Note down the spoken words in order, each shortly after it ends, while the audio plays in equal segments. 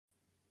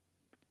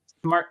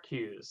Smart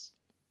cues.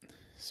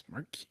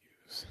 Smart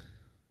cues.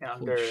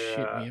 Under, Holy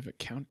shit, we have a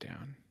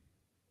countdown.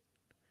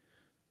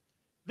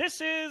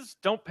 This is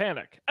Don't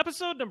Panic,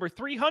 episode number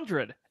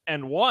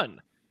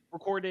 301,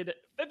 recorded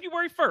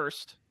February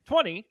 1st,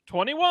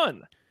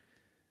 2021.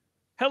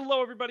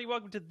 Hello, everybody.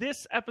 Welcome to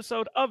this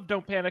episode of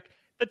Don't Panic,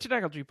 the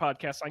technology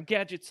podcast on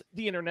gadgets,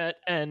 the internet,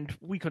 and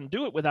we couldn't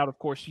do it without, of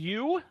course,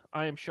 you.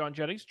 I am Sean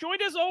Jennings,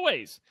 joined as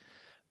always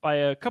by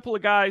a couple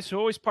of guys who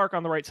always park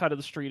on the right side of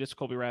the street. It's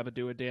Colby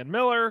Rabidou and Dan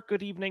Miller.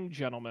 Good evening,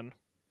 gentlemen.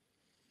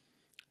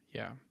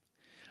 Yeah.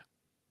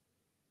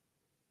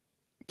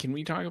 Can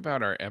we talk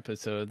about our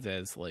episodes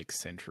as like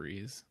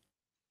centuries?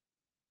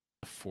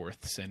 The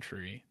fourth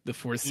century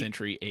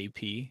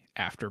AP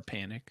after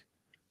Panic.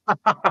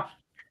 I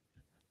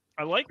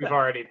like we've that.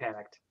 already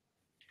panicked.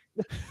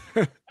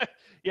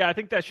 Yeah, I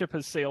think that ship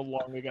has sailed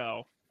long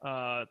ago.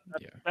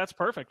 That's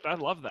perfect. I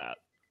love that.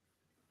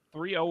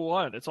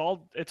 301. It's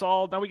all.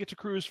 Now we get to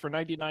cruise for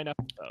 99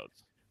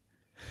 episodes.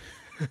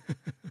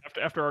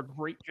 after our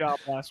great job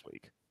last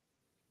week.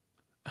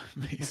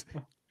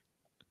 Amazing.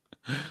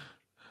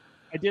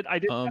 I did.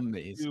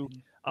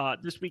 Amazing.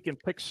 This week in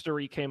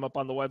Pickstory came up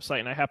on the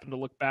website, and I happened to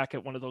look back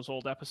at one of those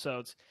old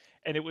episodes,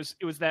 and it was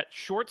that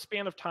short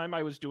span of time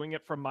I was doing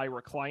it from my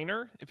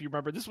recliner. If you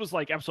remember, this was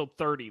like episode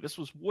 30. This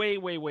was way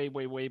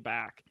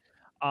back.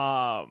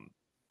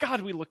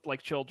 God, we looked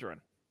like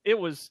children. It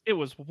was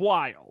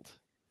wild.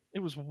 It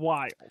was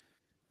wild.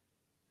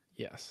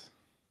 Yes.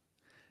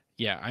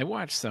 Yeah, I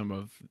watched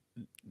some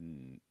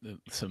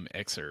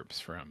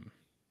excerpts from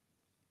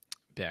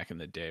back in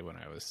the day when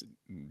I was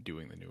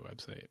doing the new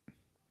website.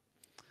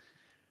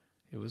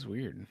 It was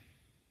weird.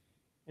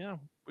 Yeah,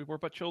 we were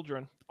but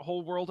children. A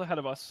whole world ahead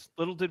of us.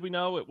 Little did we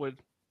know it would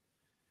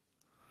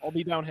all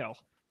be downhill.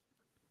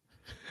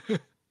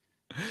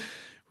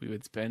 We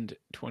would spend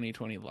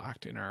 2020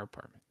 locked in our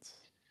apartments.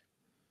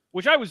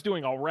 Which I was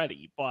doing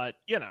already, but,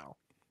 you know.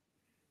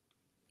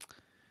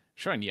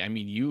 Sean, I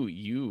mean,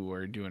 you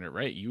were doing it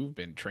right. You've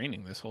been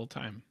training this whole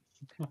time.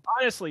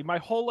 Honestly, my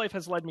whole life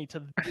has led me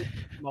to this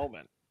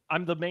moment.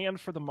 I'm the man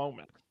for the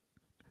moment.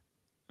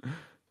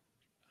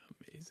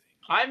 Amazing.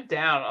 I'm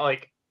down.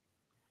 Like,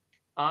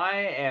 I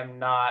am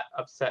not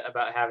upset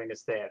about having to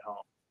stay at home.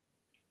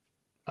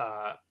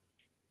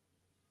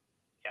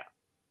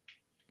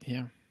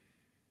 Yeah.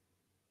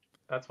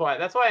 That's why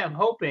I'm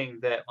hoping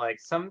that like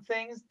some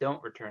things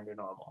don't return to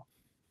normal.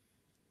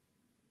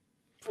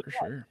 For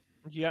sure.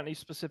 You got any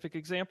specific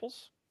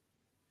examples?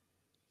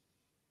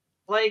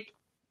 Like,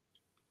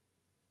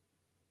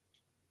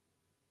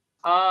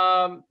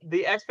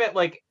 the expat.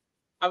 Like,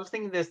 I was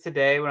thinking this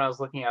today when I was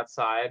looking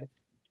outside.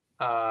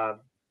 No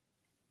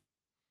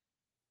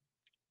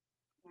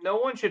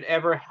one should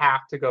ever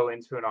have to go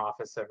into an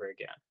office ever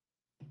again.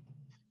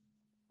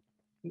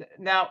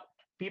 Now,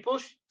 people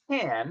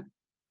can,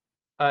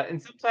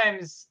 and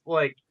sometimes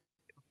like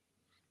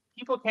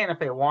people can if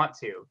they want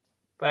to,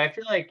 but I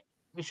feel like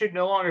it should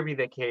no longer be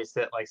the case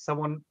that like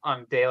someone on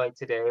a day like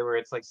today where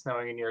it's like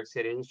snowing in New York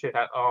City should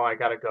have, oh, I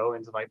gotta go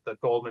into like the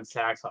Goldman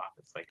Sachs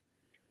office.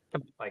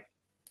 Like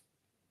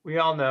we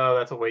all know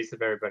that's a waste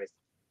of everybody's time.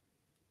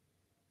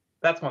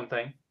 That's one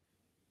thing.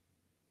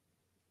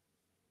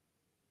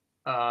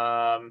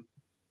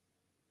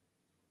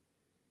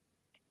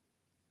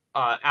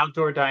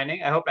 Outdoor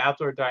dining. I hope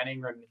outdoor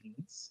dining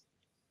remains.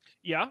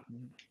 Yeah.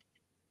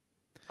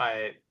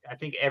 I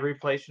think every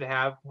place should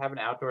have an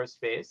outdoor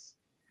space.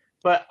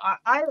 But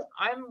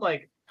I'm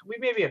like, we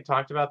maybe have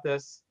talked about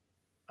this.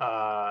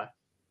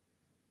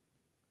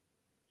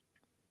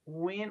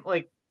 When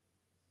like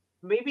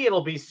maybe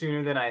it'll be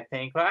sooner than I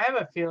think, but I have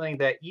a feeling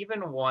that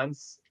even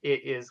once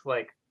it is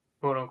like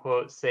quote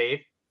unquote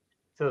safe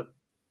to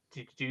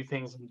do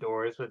things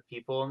indoors with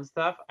people and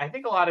stuff, I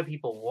think a lot of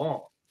people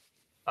won't.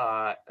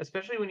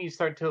 Especially when you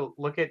start to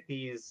look at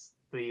the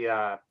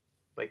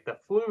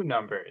flu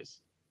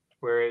numbers,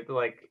 where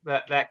like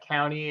that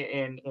county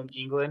in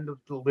England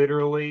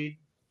literally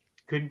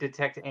couldn't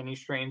detect any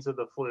strains of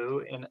the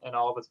flu in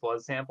all of its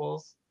blood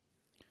samples.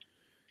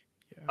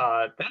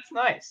 Yeah. That's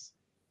nice.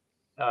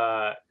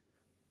 I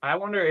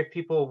wonder if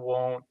people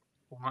won't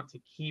want to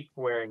keep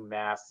wearing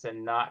masks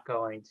and not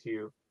going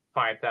to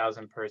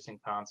 5,000 person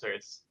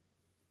concerts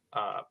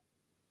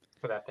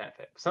for that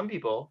benefit. Some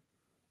people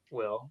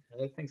will.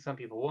 I think some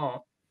people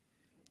won't.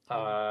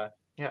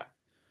 Yeah.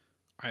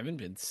 I haven't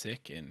been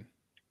sick in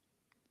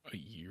a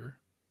year.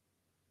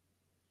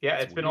 Yeah,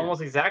 it's been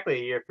almost exactly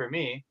a year for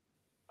me.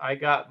 I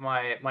got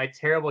my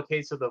terrible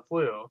case of the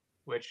flu,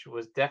 which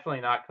was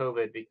definitely not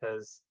COVID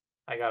because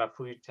I got a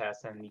flu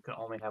test and you can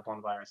only have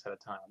one virus at a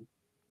time.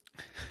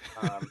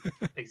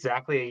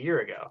 Exactly a year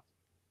ago.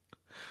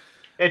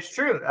 It's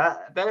true.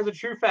 That is a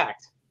true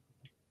fact.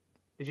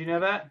 Did you know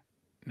that?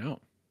 No,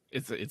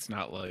 it's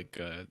not like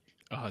a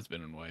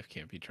husband and wife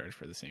can't be charged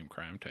for the same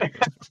crime type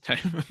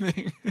of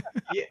thing.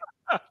 Yeah.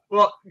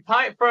 Well,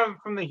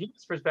 from the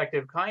human's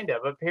perspective, kind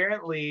of.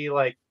 Apparently,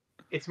 like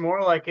it's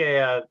more like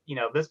a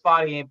this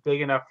body ain't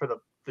big enough for the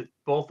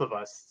both of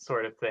us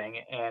sort of thing.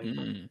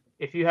 And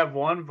if you have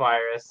one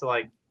virus,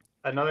 like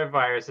another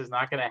virus is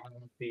not going to have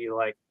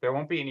there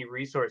won't be any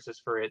resources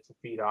for it to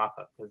feed off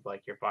of because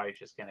like your body's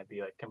just going to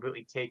be like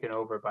completely taken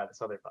over by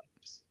this other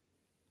virus.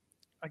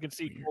 I can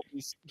see Weird.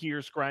 Colby's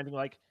gears grinding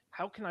like,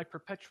 how can I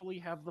perpetually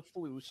have the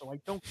flu so I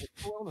don't get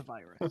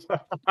coronavirus?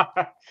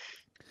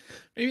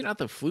 Maybe not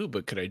the flu,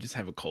 but could I just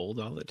have a cold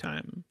all the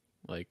time?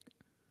 Like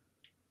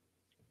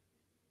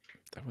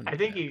that wouldn't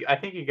be bad. I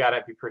think you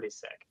gotta be pretty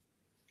sick.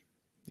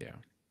 Yeah,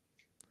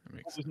 that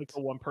makes Colby's like sense.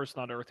 the one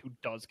person on Earth who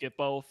does get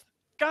both.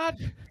 God,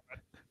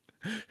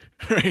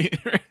 right.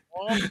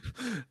 oh,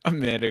 A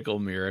medical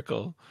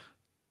miracle.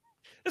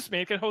 this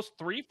man can host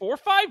 3, 4,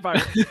 5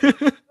 viruses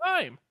at a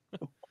time.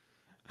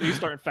 You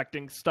start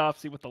infecting stuff,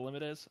 see what the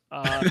limit is.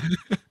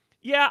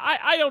 Yeah,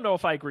 I don't know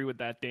if I agree with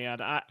that, Dan.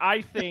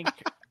 I think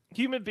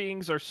human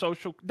beings are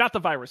social, not the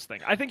virus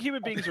thing. I think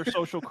human beings are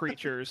social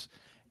creatures.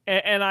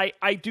 And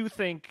I do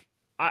think,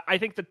 I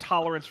think the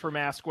tolerance for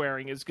mask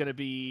wearing is going to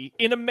be,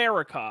 in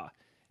America,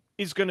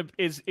 is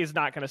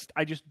not going to,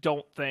 I just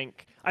don't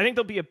think, I think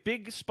there'll be a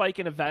big spike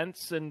in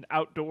events and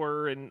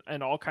outdoor and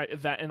all kind of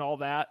event and all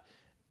that.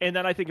 And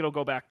then I think it'll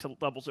go back to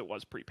levels it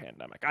was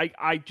pre-pandemic.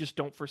 I just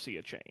don't foresee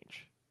a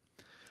change.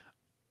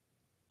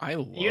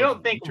 You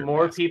don't think winter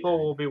more mask people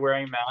wearing. will be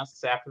wearing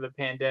masks after the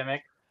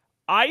pandemic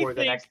The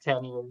next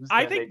 10 years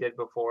I than think, they did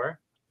before?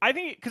 I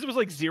think because it was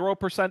like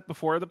 0%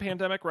 before the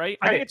pandemic, right?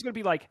 I Right. think it's going to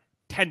be like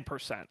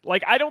 10%.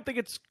 Like, I don't think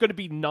it's going to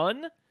be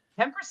none.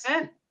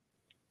 10%.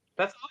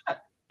 That's a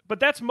lot. But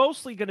that's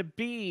mostly going to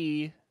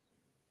be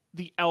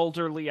the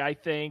elderly, I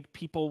think,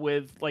 people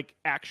with like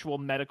actual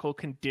medical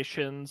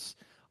conditions,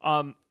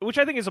 which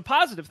I think is a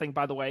positive thing,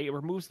 by the way. It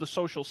removes the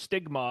social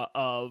stigma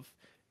of,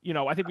 you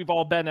know, I think we've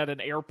all been at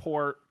an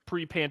airport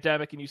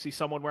pre-pandemic and you see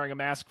someone wearing a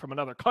mask from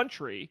another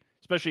country,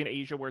 especially in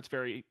Asia where it's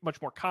very much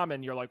more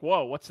common. You're like,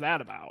 whoa, what's that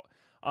about?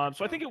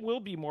 So I think it will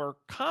be more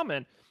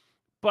common,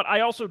 but I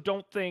also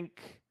don't think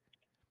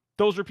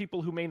those are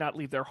people who may not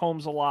leave their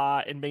homes a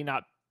lot and may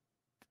not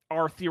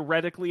are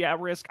theoretically at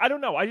risk. I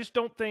don't know. I just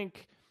don't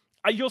think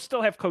you'll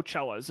still have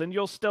Coachellas and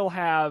you'll still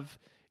have,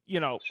 you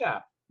know,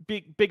 Yeah.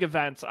 big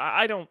events.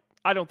 I don't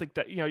think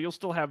that, you know, you'll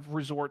still have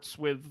resorts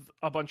with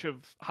a bunch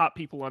of hot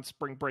people on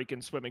spring break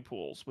in swimming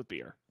pools with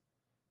beer.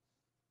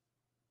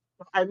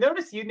 I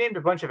noticed you named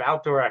a bunch of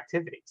outdoor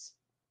activities,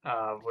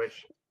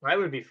 which I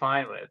would be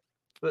fine with.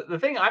 The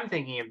thing I'm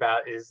thinking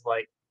about is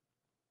like,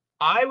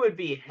 I would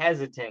be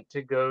hesitant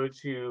to go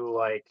to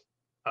like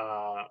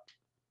uh,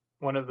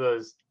 one of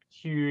those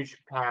huge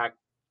packed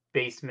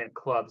basement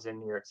clubs in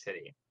New York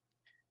City.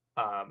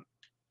 Um,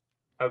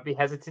 I would be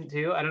hesitant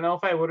to. I don't know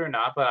if I would or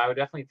not, but I would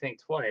definitely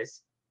think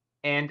twice.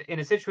 And in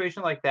a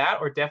situation like that,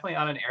 or definitely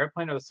on an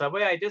airplane or the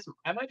subway,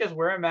 I might just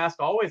wear a mask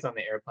always on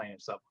the airplane or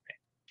subway.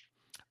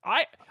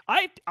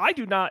 I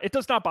do not. It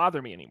does not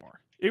bother me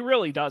anymore. It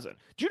really doesn't.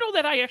 Do you know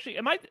that I actually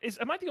am I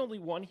the only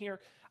one here?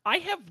 I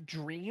have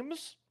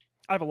dreams.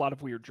 I have a lot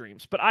of weird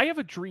dreams, but I have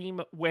a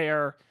dream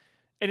where,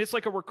 and it's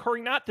like a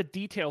recurring, not the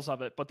details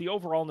of it, but the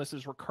overallness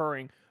is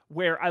recurring.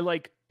 Where I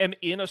like am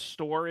in a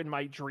store in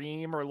my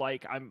dream, or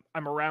like I'm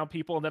around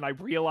people, and then I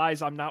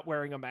realize I'm not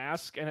wearing a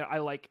mask, and I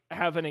like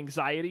have an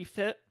anxiety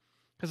fit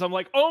because I'm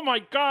like, oh my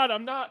god,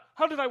 I'm not.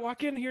 How did I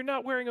walk in here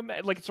not wearing a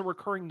mask? Like it's a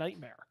recurring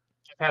nightmare.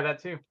 I've had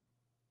that too.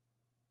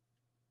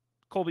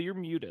 Colby, you're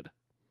muted.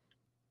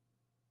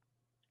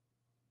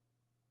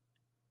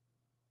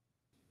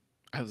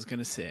 I was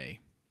gonna say,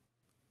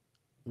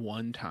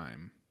 one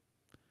time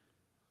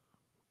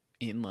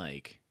in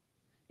like,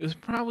 it was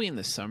probably in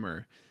the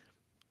summer.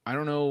 I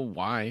don't know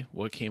why,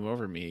 what came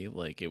over me.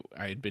 Like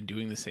I had been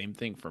doing the same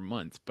thing for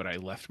months, but I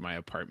left my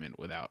apartment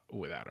without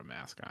a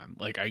mask on.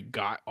 Like I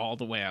got all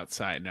the way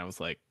outside and I was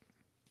like,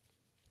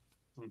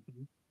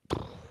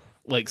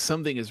 like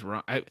something is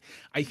wrong.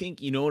 I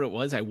think you know what it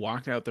was. I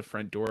walked out the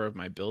front door of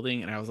my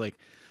building and I was like,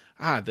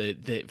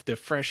 the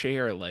fresh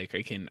air. Like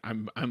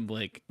I'm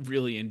like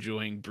really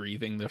enjoying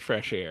breathing the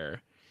fresh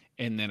air,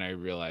 and then I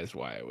realized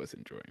why I was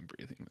enjoying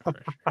breathing the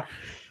fresh air.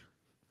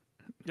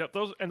 Yep,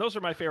 those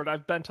are my favorite.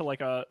 I've been to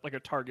like a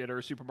Target or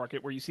a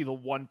supermarket where you see the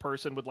one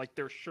person with like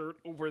their shirt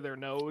over their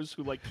nose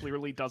who like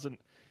clearly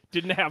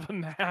didn't have a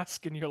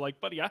mask, and you're like,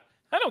 buddy, I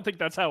don't think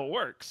that's how it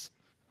works.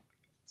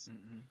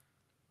 Mm-hmm.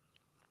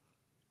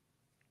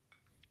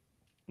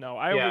 No,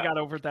 I only got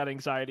over that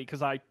anxiety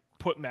because I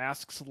put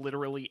masks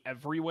literally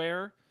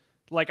everywhere.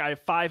 Like I have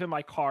 5 in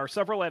my car,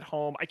 several at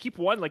home. I keep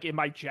one like in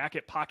my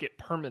jacket pocket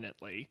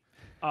permanently.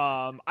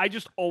 I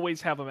just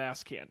always have a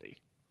mask handy.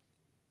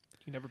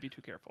 You never be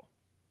too careful.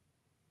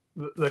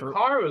 The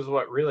car was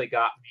what really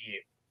got me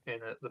in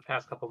the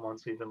past couple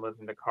months. We've been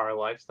living the car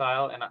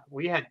lifestyle, and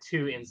we had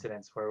 2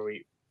 incidents where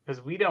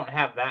because we don't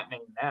have that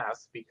many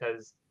masks,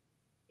 because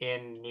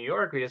in New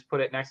York we just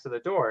put it next to the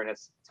door and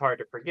it's hard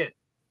to forget.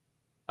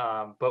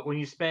 But when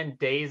you spend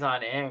days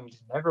on end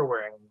just never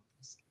wearing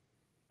masks,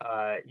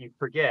 you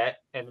forget,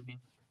 and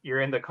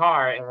you're in the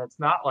car, and it's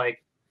not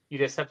like you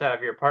just stepped out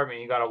of your apartment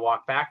and you got to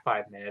walk back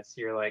 5 minutes.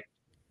 You're like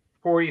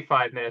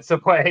 45 minutes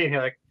away, and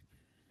you're like,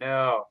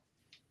 no.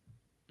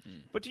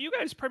 But do you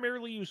guys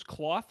primarily use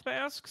cloth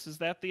masks? Is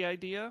that the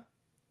idea?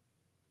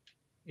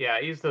 Yeah, I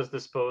use those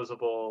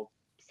disposable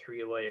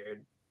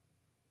 3-layered.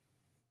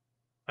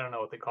 I don't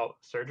know what they call it.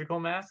 Surgical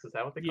masks. Is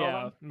that what they call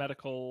Yeah, them?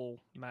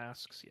 medical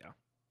masks. Yeah.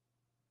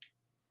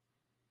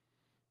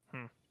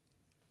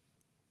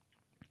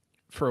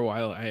 For a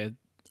while, I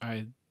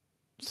had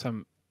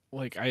some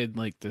I had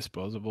like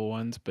disposable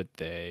ones, but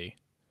I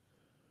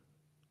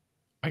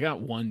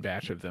got one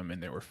batch of them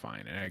and they were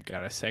fine, and I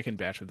got a second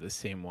batch of the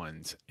same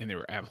ones and they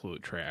were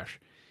absolute trash.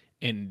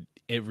 And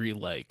every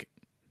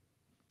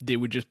they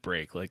would just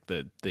break, like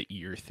the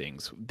ear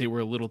things. They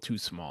were a little too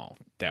small.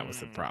 That was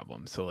the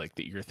problem. So like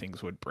the ear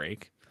things would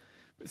break.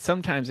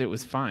 Sometimes it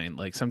was fine.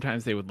 Like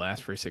sometimes they would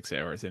last for 6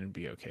 hours and it'd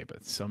be okay,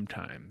 but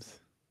sometimes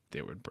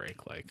they would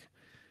break like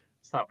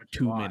It's not what you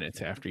two want.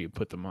 minutes after you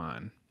put them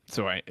on.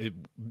 So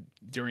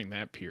during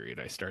that period,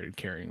 I started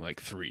carrying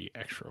like 3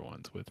 extra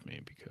ones with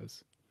me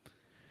because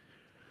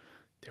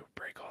they would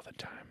break all the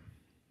time.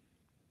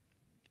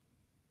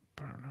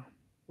 But I don't know.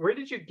 Where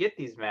did you get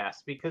these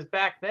masks? Because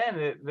back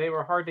then they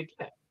were hard to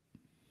get.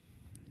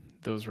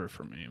 Those were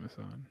from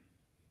Amazon.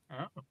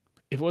 Oh.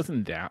 It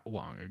wasn't that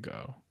long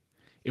ago.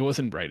 It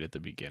wasn't right at the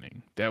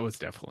beginning. That was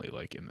definitely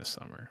like in the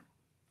summer.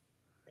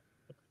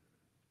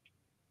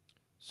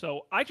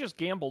 So I just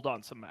gambled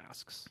on some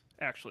masks.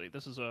 Actually,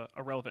 this is a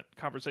relevant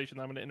conversation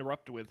that I'm going to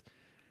interrupt with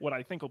what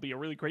I think will be a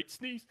really great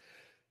sneeze.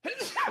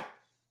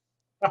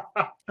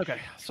 Okay,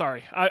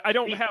 sorry. I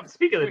don't have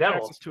Speak of the quick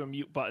devil. access to a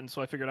mute button,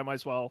 so I figured I might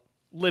as well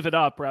live it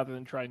up rather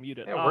than try and mute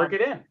it. Yeah, work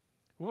it in.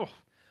 Well,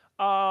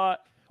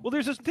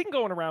 there's this thing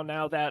going around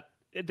now that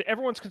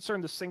everyone's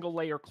concerned the single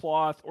layer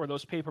cloth or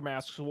those paper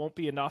masks won't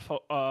be enough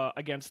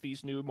against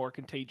these new, more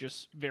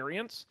contagious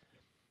variants.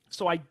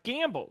 So I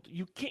gambled.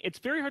 It's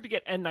very hard to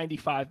get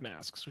N95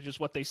 masks, which is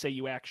what they say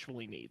you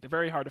actually need. They're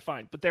very hard to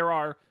find. But there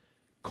are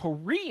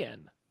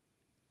Korean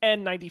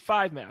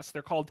N95 masks.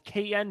 They're called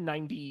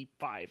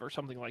KN95 or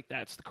something like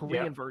that. It's the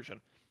Korean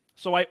version.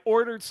 So I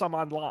ordered some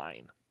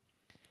online.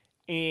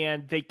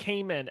 And they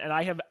came in, and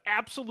I have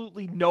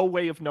absolutely no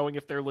way of knowing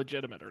if they're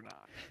legitimate or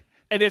not.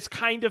 And it's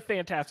kind of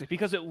fantastic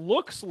because it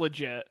looks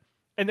legit,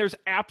 and there's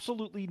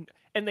absolutely,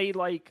 and they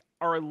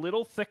are a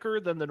little thicker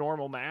than the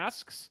normal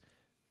masks,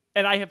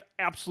 and I have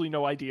absolutely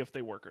no idea if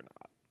they work or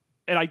not.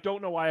 And I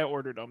don't know why I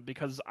ordered them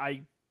because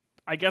I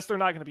guess they're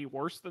not going to be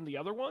worse than the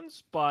other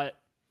ones, but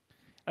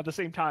at the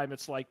same time,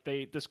 it's like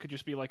this could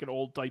just be like an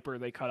old diaper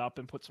they cut up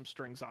and put some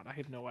strings on. I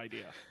have no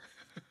idea.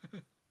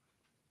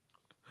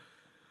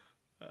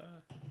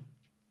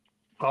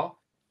 Well,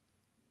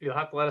 you'll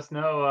have to let us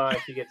know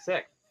if you get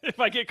sick. If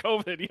I get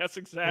COVID, yes,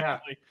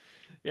 exactly.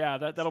 Yeah,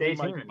 that'll Stay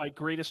be tuned. my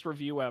greatest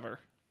review ever.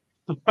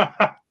 Funny.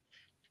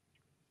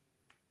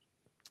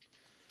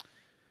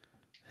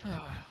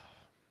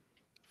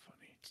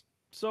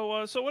 So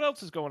what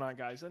else is going on,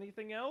 guys?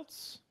 Anything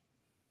else?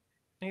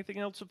 Anything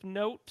else of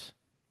note?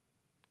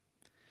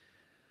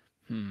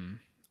 I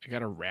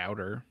got a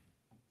router.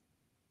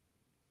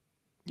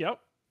 Yep.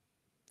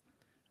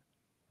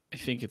 I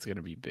think it's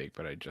gonna be big,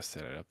 but I just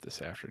set it up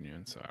this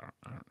afternoon, so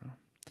I don't know.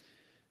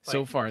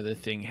 So far, the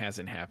thing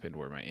hasn't happened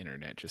where my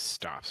internet just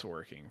stops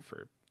working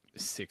for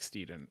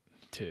 60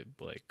 to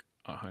like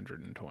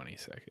 120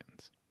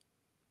 seconds.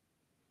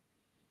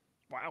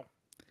 Wow.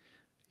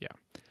 Yeah.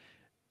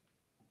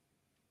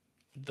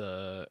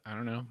 I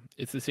don't know.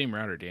 It's the same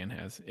router Dan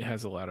has. It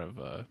has a lot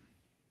of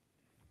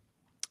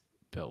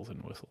bells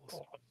and whistles.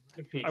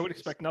 I would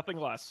expect nothing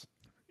less.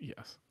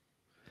 Yes.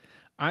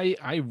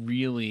 I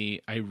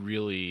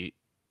really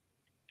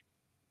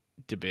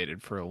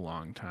debated for a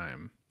long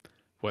time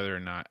whether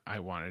or not I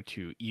wanted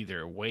to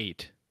either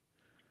wait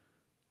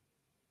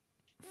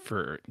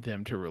for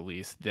them to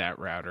release that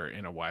router in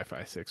a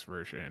Wi-Fi 6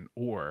 version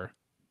or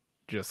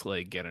just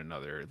like get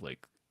another like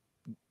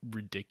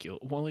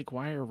ridiculous, well, like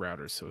why are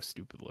routers so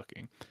stupid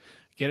looking?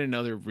 Get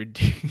another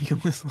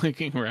ridiculous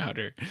looking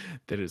router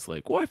that is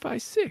like Wi-Fi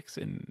 6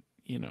 and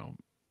the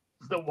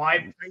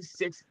Wi-Fi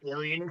 6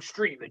 Alien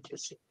Extreme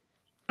Edition.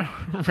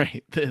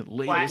 Right, the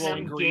latest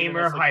Platinum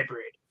Gamer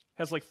Hybrid.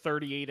 Has like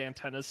 38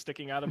 antennas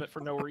sticking out of it for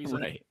no reason.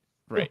 Right.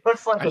 It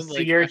looks like a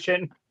sea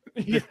urchin.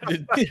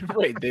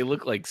 Right, they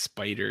look like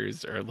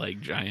spiders or like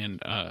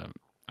giant I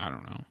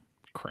don't know,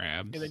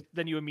 crabs. And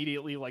then you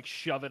immediately like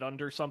shove it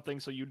under something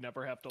so you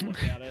never have to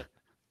look at it.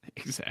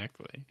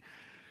 Exactly.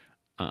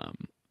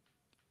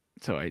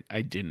 So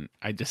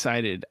I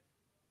decided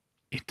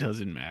it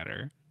doesn't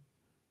matter,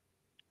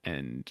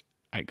 and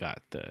I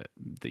got the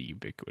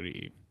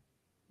Ubiquity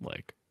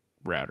like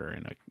router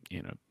in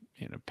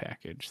a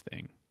package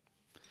thing.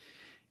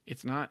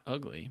 It's not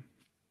ugly.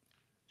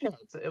 Yeah,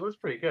 it looks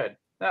pretty good.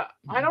 Now,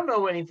 I don't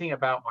know anything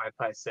about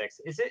Wi-Fi 6.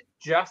 Is it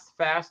just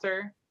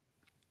faster?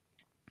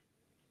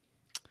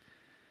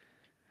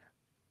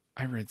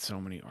 I read so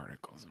many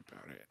articles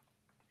about it.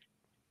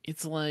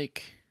 It's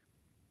like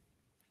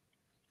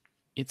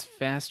it's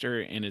faster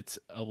and it's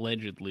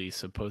allegedly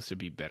supposed to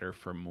be better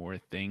for more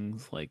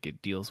things. Like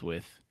it deals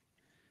with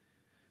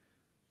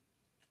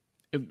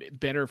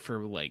better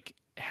for like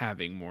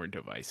having more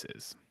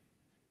devices.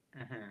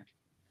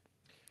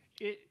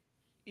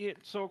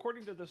 So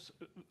according to this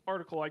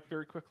article I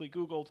very quickly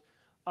Googled,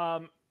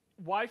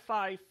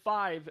 Wi-Fi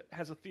 5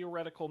 has a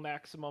theoretical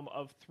maximum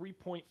of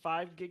 3.5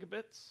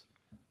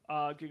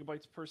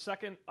 gigabytes per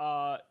second.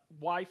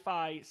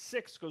 Wi-Fi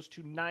 6 goes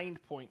to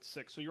 9.6,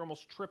 so you're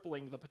almost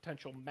tripling the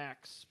potential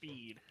max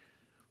speed.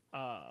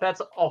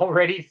 That's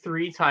already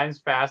 3 times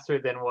faster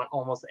than what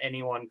almost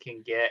anyone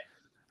can get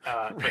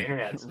for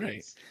internet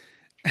speeds.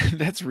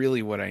 That's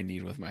really what I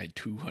need with my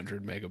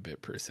 200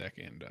 megabit per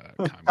second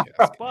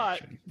Comcast But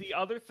connection. the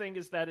other thing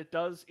is that it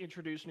does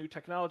introduce new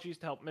technologies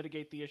to help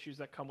mitigate the issues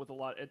that come with a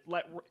lot. It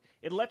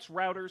lets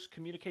routers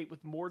communicate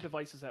with more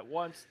devices at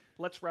once,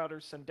 lets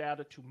routers send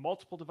data to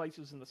multiple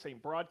devices in the same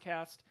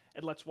broadcast,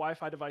 it lets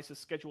Wi-Fi devices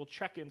schedule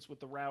check-ins with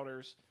the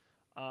routers.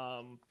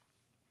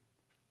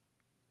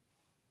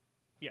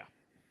 Yeah.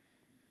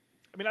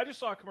 I mean, I just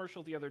saw a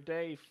commercial the other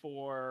day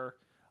for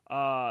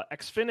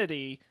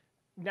Xfinity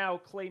now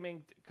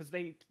claiming, because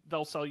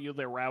they'll sell you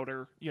their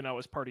router,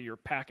 as part of your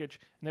package,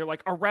 and they're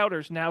like, our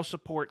routers now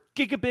support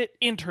gigabit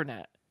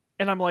internet,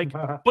 and I'm like,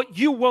 but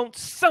you won't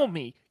sell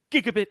me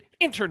gigabit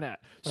internet,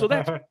 so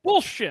that's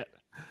bullshit.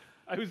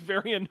 I was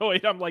very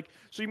annoyed. I'm like,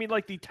 so you mean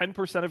like the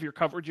 10% of your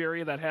coverage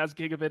area that has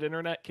gigabit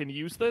internet can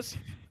use this?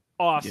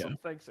 Awesome. Yeah.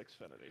 Thanks,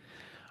 Xfinity.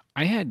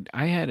 I had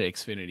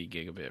Xfinity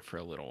gigabit for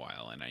a little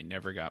while, and I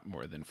never got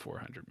more than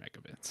 400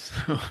 megabits.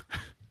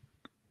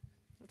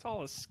 It's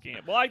all a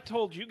scam. Well, I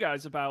told you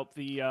guys about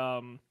the.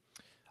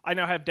 I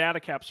now have data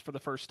caps for the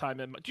first time.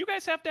 Do you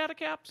guys have data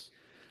caps?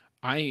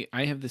 I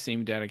have the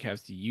same data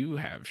caps you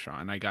have,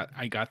 Sean. I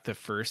got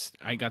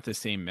the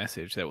same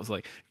message that was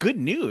like, good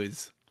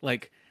news.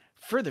 Like,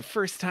 for the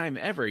first time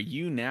ever,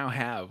 you now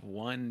have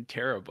 1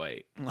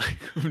 terabyte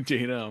of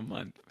data a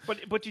month.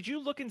 But did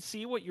you look and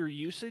see what your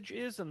usage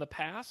is in the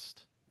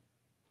past?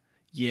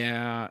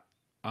 Yeah,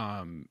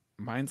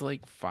 mine's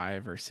like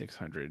 500 or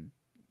 600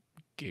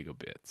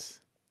 gigabits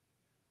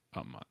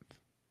a month.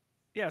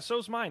 Yeah,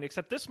 so's mine.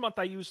 Except this month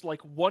I used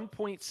like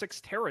 1.6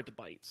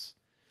 terabytes.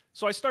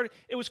 So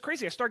it was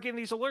crazy. I started getting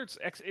these alerts.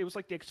 It was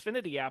like the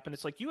Xfinity app, and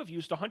it's like, you have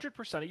used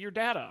 100% of your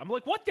data. I'm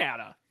like, what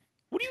data?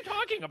 What are you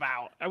talking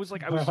about? I was so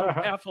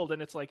baffled,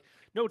 and it's like,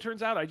 no, it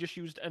turns out I just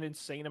used an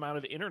insane amount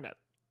of internet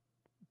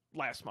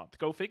last month.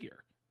 Go figure.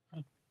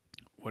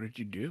 What did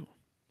you do?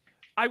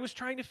 I was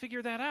trying to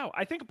figure that out.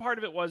 I think a part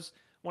of it was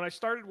when I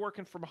started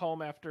working from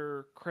home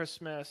after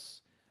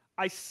Christmas,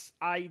 I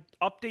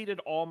updated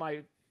all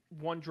my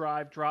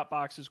OneDrive,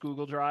 Dropboxes,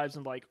 Google Drives,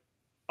 and like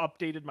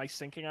updated my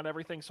syncing on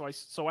everything. So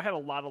I had a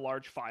lot of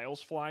large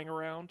files flying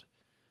around.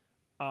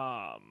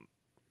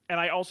 And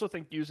I also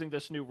think using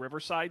this new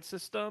Riverside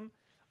system,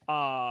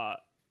 I'm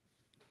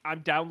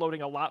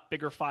downloading a lot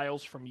bigger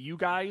files from you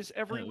guys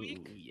every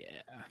week.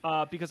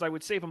 Yeah. Because I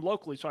would save them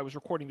locally, so I was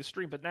recording the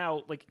stream. But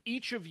now, like,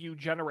 each of you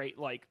generate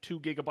like 2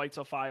 gigabytes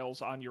of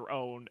files on your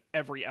own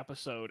every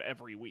episode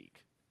every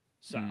week.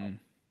 So, I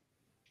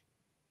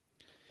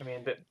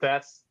mean,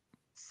 that's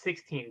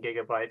 16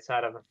 gigabytes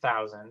out of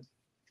 1,000.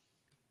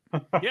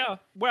 Yeah,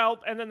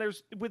 well, and then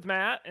there's with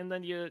Matt, and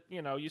then you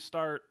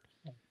start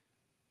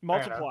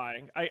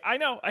multiplying. I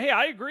know. Hey,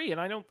 I agree,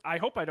 and I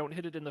hope I don't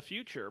hit it in the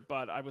future.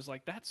 But I was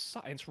like,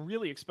 it's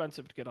really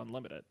expensive to get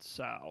unlimited.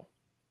 So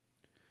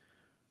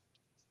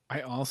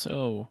I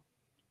also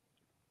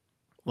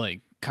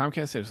like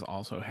Comcast has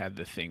also had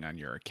the thing on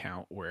your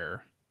account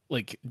where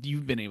like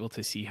you've been able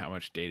to see how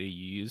much data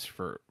you use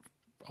for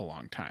a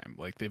long time.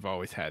 Like they've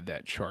always had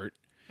that chart.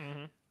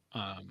 And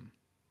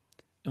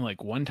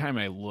like one time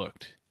I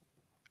looked,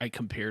 I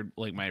compared,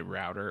 like my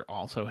router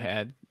also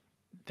had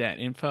that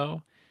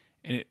info,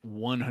 and it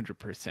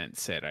 100%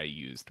 said I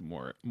used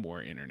more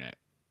internet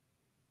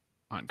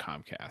on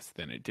Comcast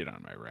than it did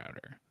on my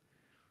router,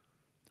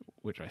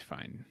 which I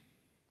find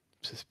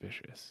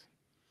suspicious.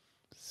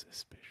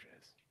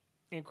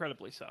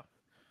 Incredibly so.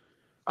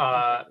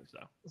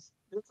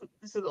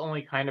 This is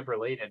only kind of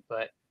related,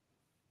 but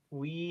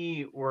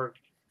we were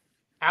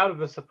out of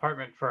this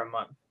apartment for a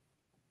month,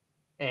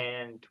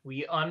 and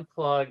we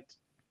unplugged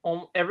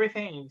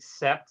everything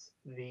except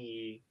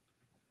the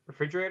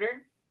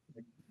refrigerator,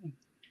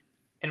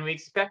 and we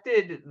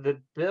expected the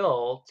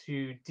bill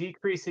to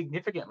decrease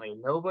significantly.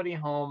 Nobody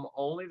home,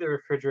 only the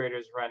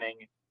refrigerator's running.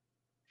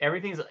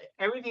 Everything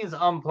is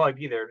unplugged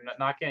either,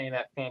 not getting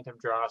that phantom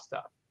draw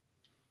stuff.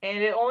 And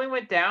it only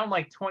went down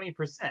like 20%.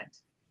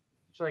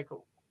 It's like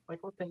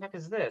what the heck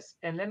is this?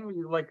 And then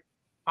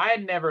I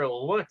had never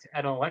looked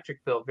at an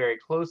electric bill very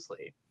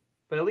closely,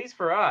 but at least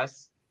for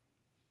us,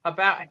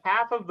 about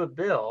half of the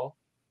bill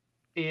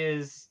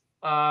is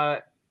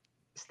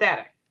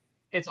static.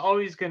 It's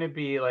always going to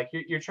be like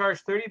you're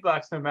charged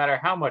 $30 no matter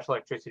how much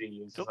electricity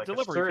you use. It's like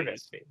a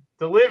service fee,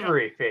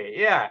 delivery fee,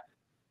 yeah.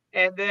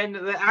 And then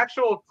the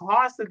actual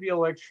cost of the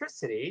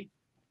electricity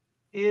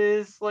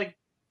is like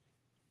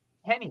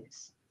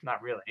pennies.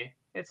 Not really.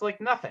 It's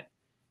like nothing.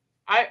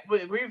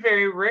 We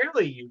very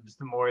rarely used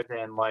more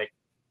than like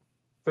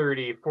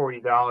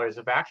 $30-$40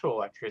 of actual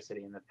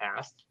electricity in the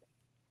past.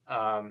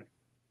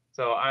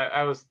 So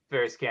I was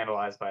very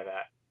scandalized by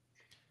that.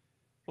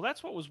 Well,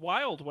 that's what was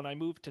wild when I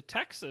moved to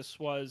Texas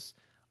was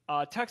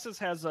Texas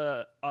has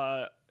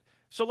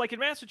so like in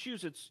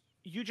Massachusetts,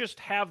 you just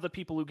have the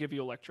people who give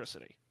you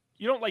electricity.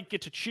 You don't like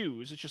get to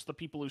choose. It's just the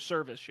people who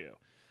service you.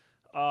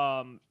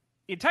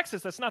 In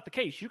Texas, that's not the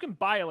case. You can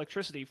buy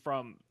electricity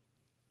from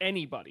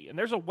anybody, and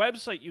there's a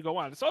website you go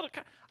on. It's all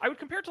I would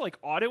compare it to like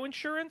auto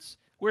insurance,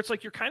 where it's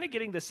like you're kind of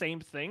getting the same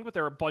thing, but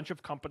there are a bunch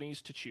of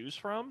companies to choose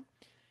from.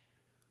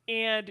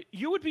 And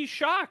you would be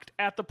shocked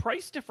at the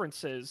price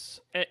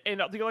differences.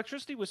 And the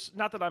electricity was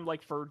not that I'm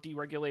like for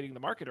deregulating the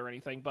market or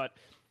anything, but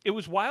it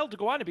was wild to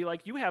go on and be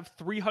like, you have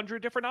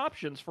 300 different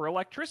options for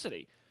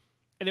electricity.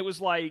 And it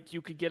was like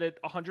you could get it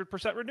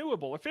 100%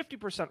 renewable or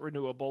 50%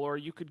 renewable, or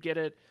you could get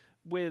it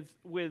with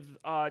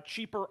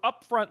cheaper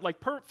upfront, like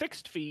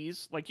fixed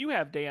fees, like you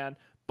have, Dan,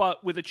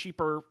 but with a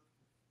cheaper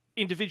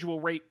individual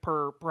rate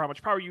per how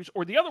much power you use,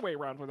 or the other way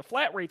around, where the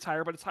flat rate's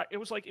higher, but it's high. It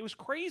was like, it was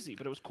crazy,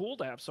 but it was cool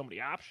to have so many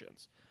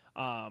options,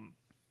 and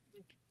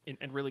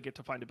really get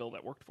to find a bill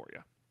that worked for you.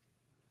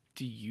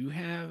 Do you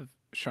have,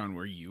 Sean,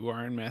 where you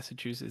are in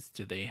Massachusetts,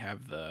 do they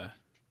have the...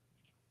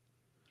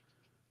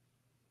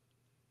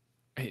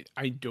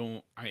 I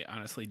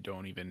honestly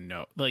don't even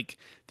know. Like,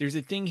 there's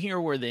a thing here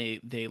where they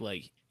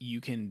like,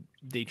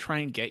 they try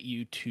and get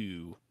you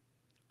to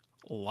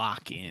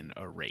lock in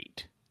a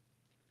rate.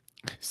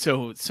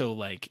 So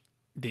like,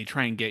 they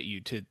try and get you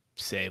to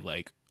say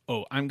like,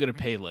 oh, I'm going to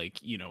pay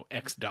like,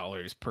 X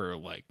dollars per,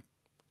 like,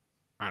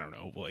 I don't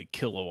know, like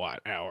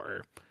kilowatt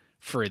hour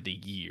for the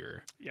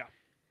year. Yeah.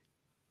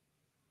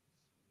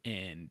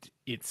 And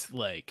it's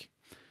like,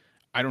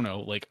 I don't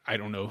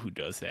know who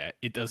does that.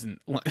 It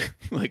doesn't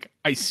like,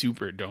 I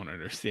super don't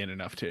understand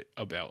enough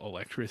about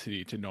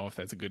electricity to know if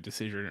that's a good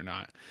decision or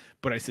not.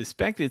 But I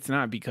suspect it's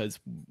not, because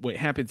what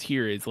happens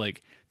here is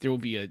like, there will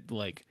be a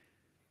like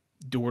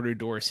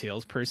door-to-door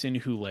salesperson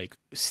who like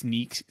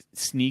sneaks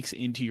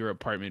into your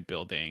apartment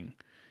building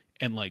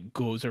and like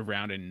goes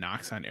around and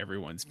knocks on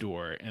everyone's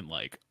door and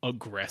like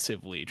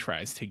aggressively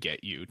tries to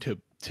get you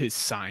to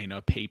sign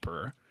a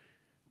paper,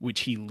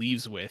 which he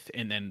leaves with,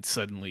 and then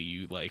suddenly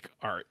you like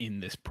are in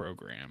this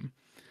program.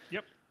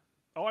 Yep.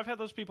 Oh, I've had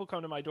those people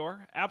come to my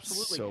door.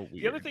 Absolutely. So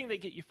weird. The other thing they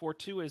get you for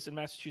too is in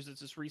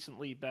Massachusetts, it's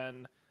recently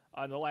been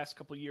in the last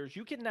couple of years,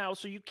 you can now,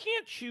 so you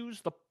can't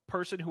choose the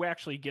person who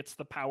actually gets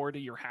the power to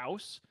your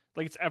house.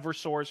 Like it's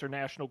Eversource or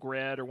National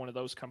Grid or one of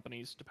those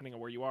companies, depending on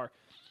where you are.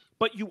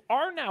 But you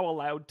are now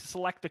allowed to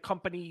select the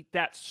company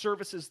that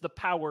services the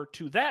power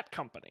to that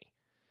company.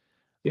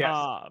 Yes.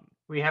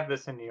 We have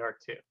this in New York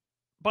too.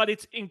 But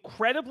it's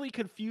incredibly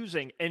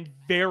confusing and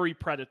very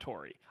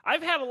predatory.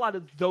 I've had a lot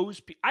of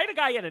those. I had a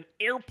guy at an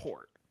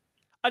airport.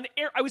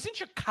 I was in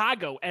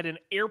Chicago at an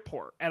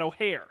airport at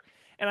O'Hare,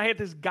 and I had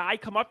this guy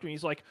come up to me.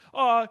 He's like,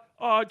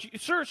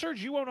 sir,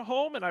 do you own a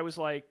home? And I was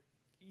like,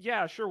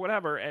 yeah, sure,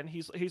 whatever. And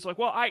he's like,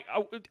 well,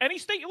 any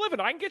state you live in,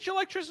 I can get you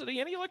electricity,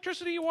 any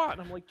electricity you want.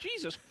 And I'm like,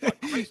 Jesus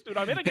Christ, dude,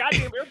 I'm in a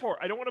goddamn airport.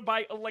 I don't want to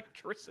buy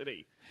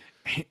electricity.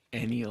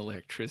 Any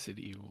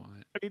electricity you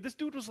want. I mean, this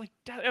dude was like,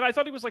 and I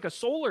thought he was like a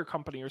solar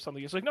company or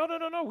something. He's like, no,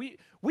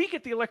 we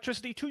get the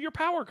electricity to your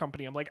power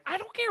company. I'm like, I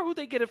don't care who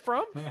they get it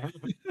from.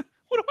 What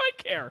do I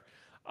care?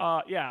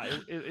 Yeah,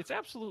 it's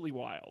absolutely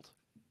wild.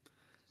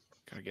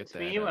 Gotta get to that.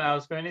 Me, when I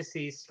was going to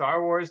see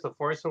Star Wars: The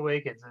Force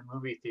Awakens in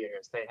movie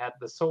theaters, they had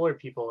the solar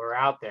people who were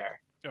out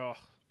there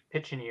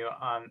pitching you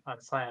on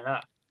signing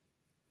up.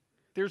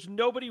 There's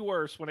nobody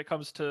worse when it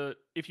comes to,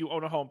 if you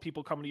own a home,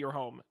 people coming to your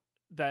home,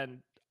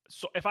 than...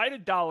 So if I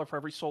had $1 for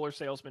every solar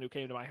salesman who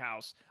came to my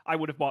house, I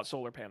would have bought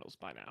solar panels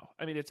by now.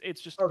 I mean,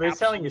 it's just... Oh, they're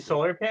selling you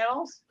solar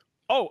panels?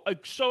 Oh,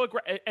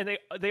 and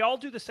they all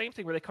do the same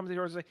thing, where they come to the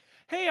door and say,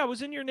 hey, I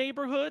was in your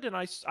neighborhood and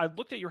I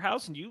looked at your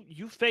house, and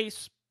you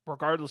face,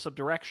 regardless of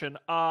direction,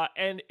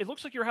 and it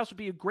looks like your house would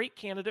be a great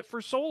candidate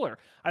for solar.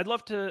 I'd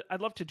love to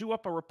do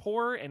up a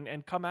report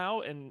and come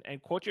out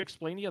and quote you,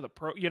 explain to you they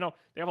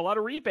have a lot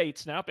of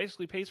rebates now. It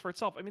basically pays for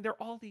itself. I mean,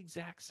 they're all the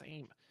exact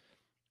same.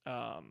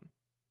 Does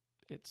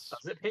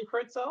it pay for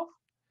itself?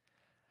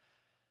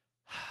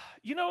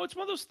 It's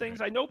one of those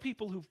things. I know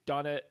people who've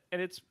done it,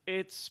 and it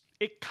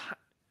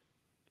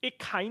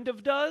kind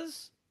of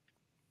does,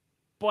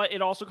 but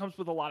it also comes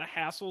with a lot of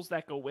hassles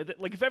that go with it.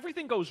 Like, if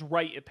everything goes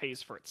right, it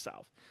pays for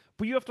itself.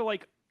 But you have to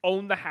like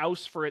own the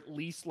house for at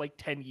least like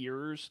 10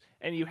 years,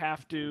 and you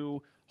have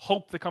to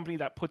hope the company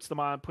that puts them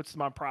on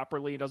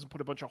properly and doesn't put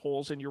a bunch of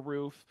holes in your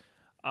roof,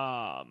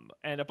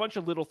 and a bunch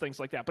of little things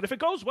like that. But if it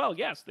goes well,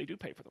 yes, they do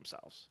pay for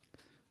themselves.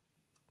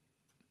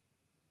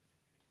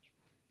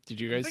 Did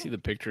you guys see the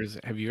pictures?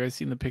 Have you guys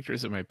seen the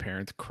pictures of my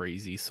parents'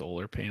 crazy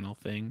solar panel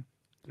thing?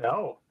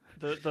 No.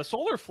 The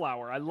solar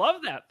flower. I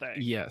love that thing.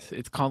 Yes,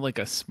 it's called like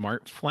a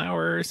smart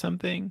flower or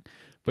something,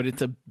 but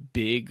it's a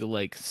big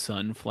like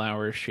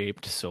sunflower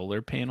shaped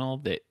solar panel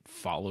that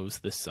follows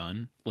the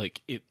sun.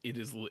 Like it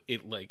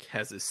like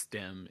has a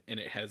stem, and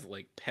it has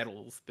like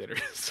petals that are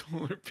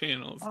solar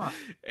panels,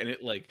 and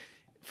it like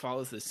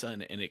follows the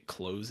sun, and it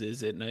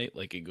closes at night,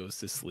 like it goes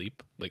to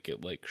sleep, like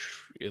it like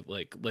a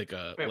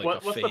Wait, like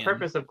what's a fan. the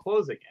purpose of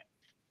closing it?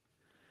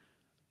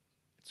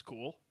 It's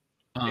cool.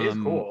 It is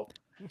cool.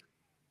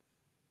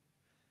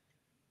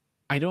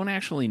 I don't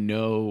actually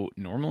know.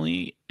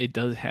 Normally, it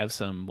does have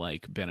some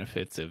like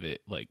benefits of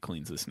it, like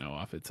cleans the snow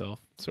off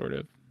itself, sort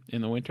of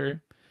in the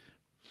winter.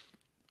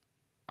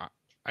 I,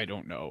 I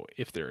don't know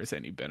if there is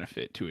any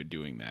benefit to it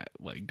doing that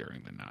like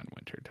during the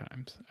non-winter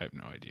times. I have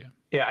no idea.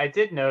 Yeah, I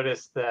did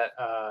notice that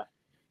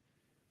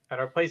at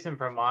our place in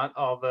Vermont,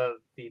 all the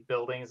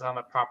buildings on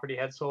the property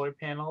had solar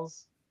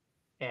panels,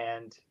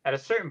 and at a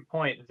certain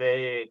point,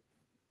 they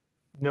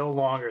no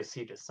longer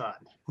see the sun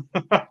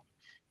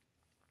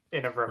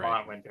in a Right.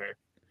 Vermont winter.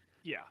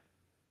 Yeah.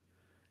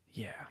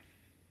 Yeah,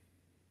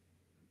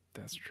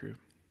 that's true.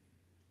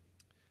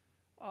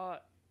 Uh,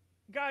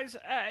 guys,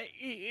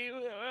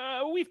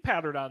 we've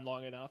pattered on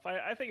long enough.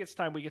 I think it's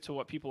time we get to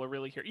what people are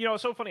really here. You know,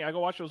 it's so funny. I go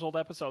watch those old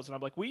episodes, and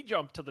I'm like, we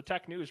jumped to the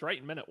tech news right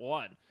in minute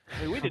one.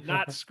 I mean, we did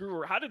not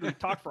screw. How did we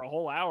talk for a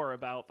whole hour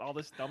about all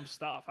this dumb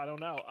stuff? I don't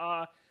know.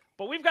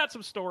 But we've got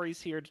some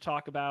stories here to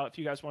talk about. If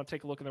you guys want to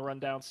take a look in the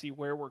rundown, see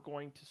where we're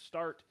going to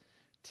start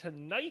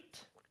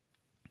tonight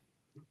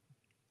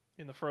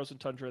in the frozen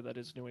tundra that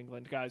is New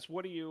England, guys.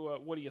 What do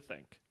you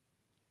think?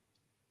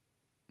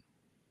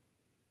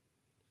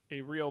 A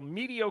real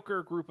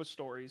mediocre group of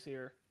stories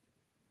here.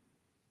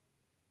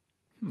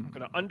 I'm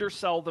going to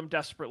undersell them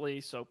desperately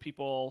so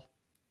people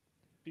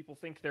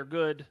think they're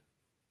good.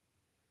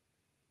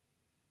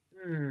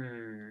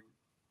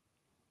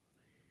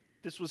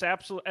 This was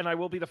absolute, and I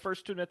will be the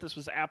first to admit this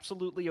was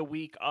absolutely a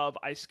week of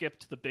I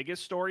skipped the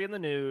biggest story in the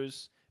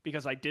news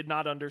because I did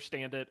not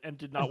understand it and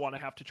did not want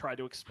to have to try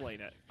to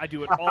explain it. I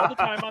do it all the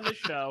time on this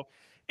show.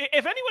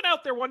 If anyone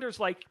out there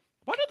wonders, like,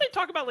 why don't they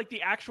talk about like the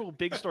actual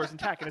big stores in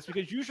tech? And it's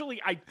because usually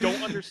I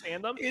don't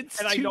understand them, It's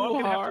and I too know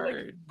I'm gonna hard. have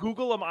to like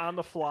Google them on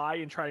the fly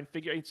and try and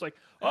figure. It's like,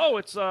 oh,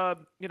 it's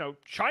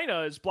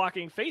China is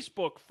blocking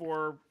Facebook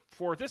for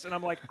this, and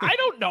I'm like, I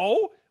don't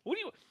know. What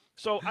do you?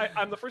 So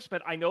I'm the first to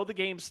admit I know the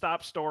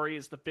GameStop story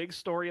is the big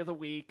story of the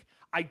week.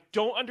 I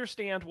don't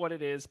understand what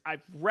it is.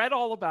 I've read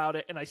all about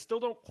it, and I still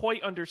don't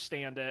quite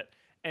understand it.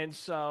 And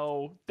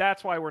so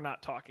that's why we're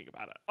not talking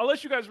about it.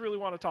 Unless you guys really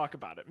want to talk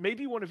about it.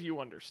 Maybe one of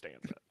you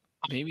understands it.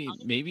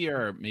 Maybe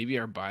our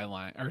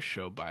byline, our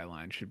show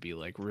byline should be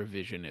like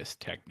revisionist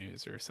tech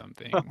news or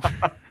something.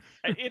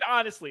 It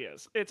honestly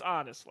is. It's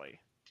honestly.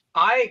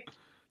 I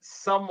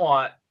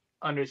somewhat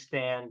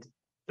understand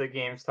the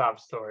GameStop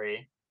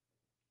story.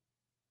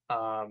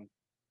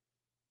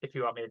 If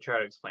you want me to try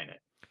to explain it.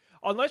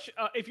 Unless,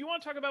 if you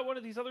want to talk about one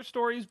of these other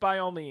stories, by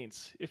all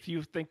means, if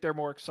you think they're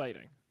more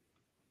exciting.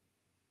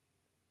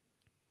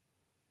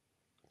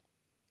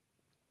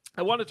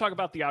 I want to talk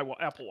about the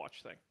Apple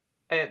Watch thing.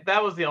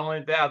 That was the only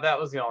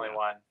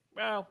one.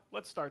 Well,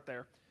 let's start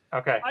there.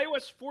 Okay.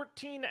 iOS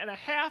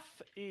 14.5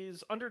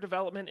 is under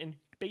development in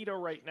beta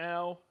right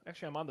now.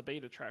 Actually, I'm on the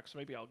beta track, so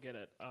maybe I'll get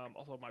it,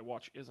 although my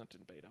watch isn't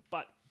in beta.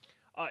 But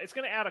it's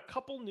going to add a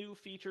couple new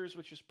features,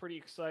 which is pretty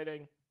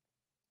exciting.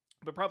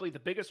 But probably the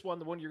biggest one,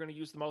 the one you're going to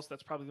use the most,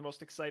 that's probably the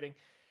most exciting,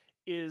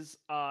 is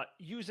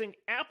using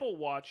Apple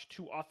Watch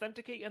to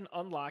authenticate and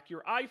unlock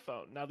your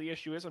iPhone. Now, the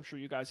issue is, I'm sure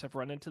you guys have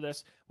run into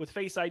this, with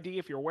Face ID,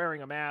 if you're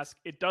wearing a mask,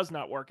 it does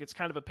not work. It's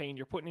kind of a pain.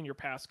 You're putting in your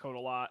passcode a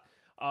lot.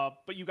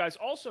 But you guys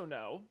also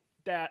know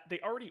that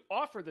they already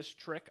offer this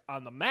trick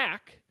on the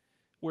Mac,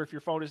 where if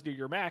your phone is near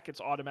your Mac,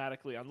 it's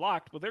automatically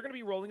unlocked. Well, they're going to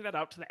be rolling that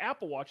out to the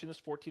Apple Watch in this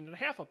 14.5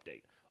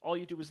 update. All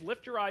you do is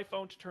lift your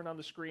iPhone to turn on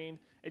the screen,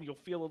 and you'll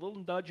feel a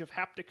little nudge of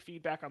haptic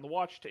feedback on the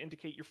watch to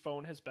indicate your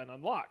phone has been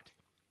unlocked.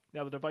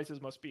 Now, the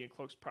devices must be in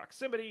close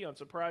proximity,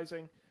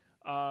 unsurprising,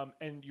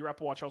 and your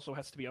Apple Watch also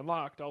has to be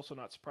unlocked, also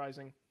not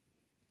surprising.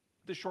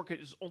 This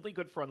shortcut is only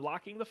good for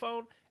unlocking the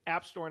phone.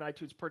 App Store and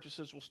iTunes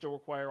purchases will still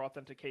require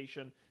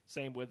authentication,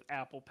 same with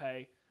Apple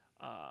Pay.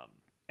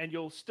 And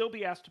you'll still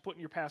be asked to put in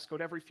your passcode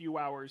every few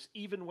hours,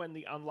 even when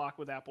the unlock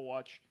with Apple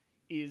Watch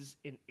is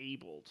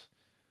enabled.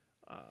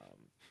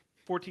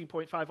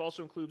 14.5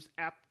 also includes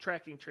app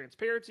tracking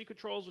transparency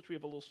controls, which we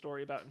have a little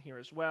story about in here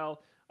as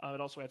well.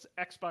 It also has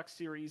Xbox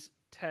Series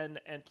 10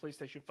 and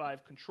PlayStation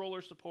 5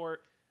 controller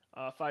support,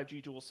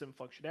 5G dual SIM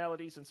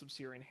functionalities, and some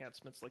Siri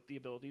enhancements like the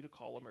ability to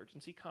call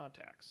emergency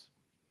contacts.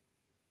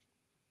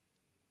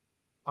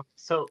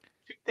 So,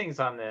 two things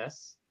on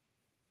this.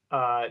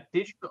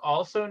 Did you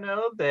also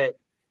know that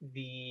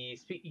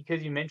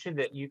because you mentioned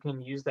that you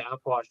can use the Apple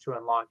Watch to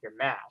unlock your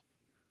Mac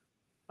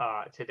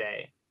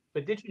today,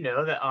 but did you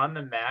know that on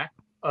the Mac,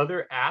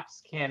 other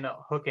apps can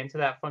hook into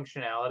that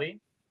functionality,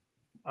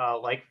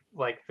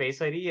 like Face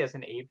ID as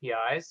an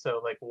API?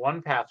 So, like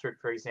 1Password,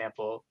 for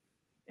example,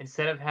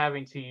 instead of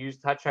having to use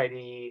Touch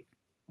ID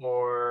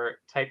or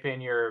type in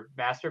your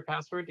master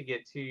password to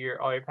get to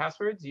all your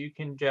passwords, you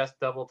can just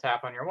double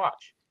tap on your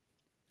watch.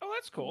 Oh,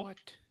 that's cool. What?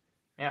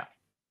 Yeah.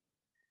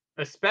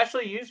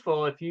 Especially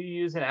useful if you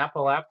use an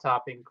Apple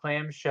laptop in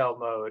clamshell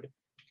mode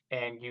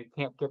and you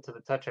can't get to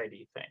the Touch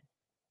ID thing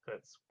because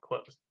it's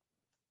closed.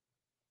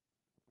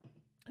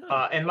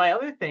 And my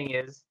other thing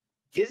is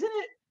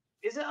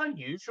it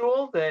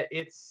unusual that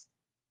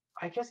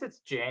I guess it's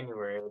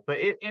January, but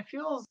it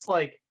feels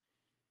like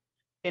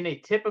in a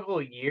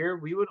typical year,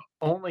 we would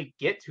only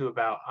get to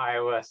about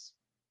iOS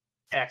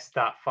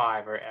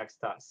X.5 or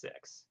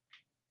X.6.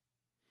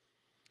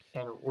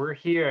 And we're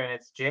here, and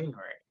it's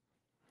January.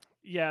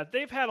 Yeah,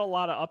 they've had a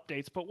lot of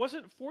updates, but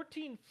wasn't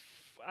 14?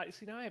 I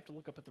see now. I have to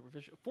look up at the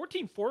revision.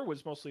 14.4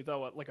 was mostly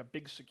though like a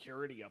big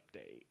security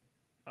update.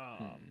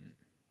 I'm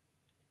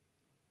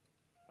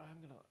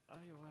gonna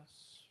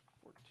iOS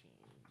 14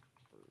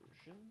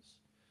 versions.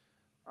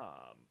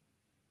 Um,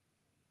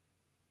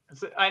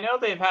 So I know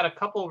they've had a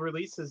couple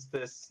releases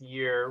this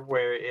year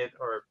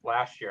or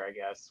last year, I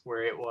guess,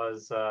 where it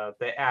was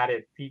they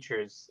added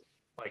features,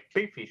 like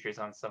big features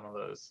on some of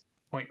those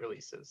point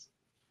releases.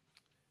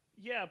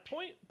 yeah,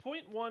 point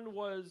one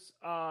was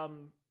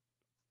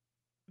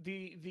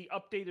the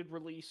updated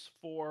release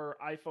for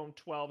iPhone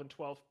 12 and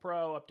 12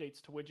 Pro,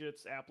 updates to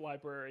widgets, app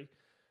library.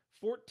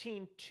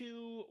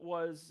 14.2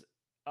 was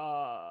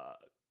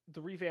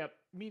the revamped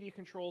media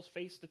controls,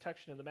 face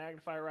detection in the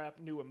magnifier app,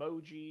 new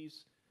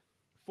emojis.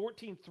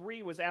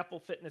 14.3 was Apple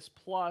Fitness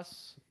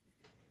Plus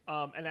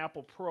and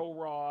Apple Pro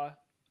Raw.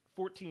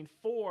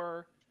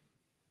 14.4,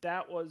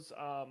 that was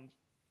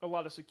a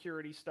lot of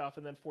security stuff.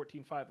 And then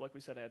 14.5, like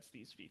we said, adds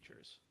these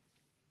features.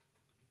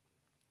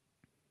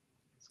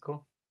 It's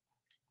cool.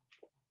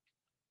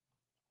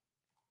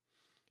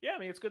 Yeah, I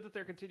mean, it's good that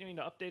they're continuing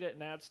to update it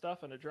and add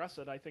stuff and address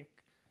it. I think,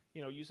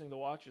 using the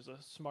watch is a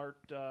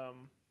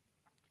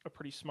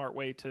pretty smart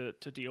way to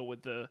deal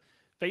with the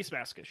face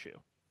mask issue.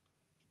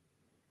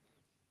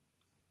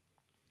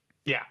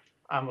 Yeah,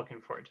 I'm looking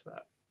forward to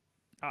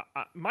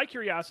that. My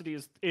curiosity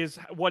is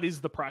what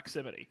is the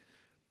proximity?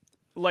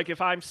 Like,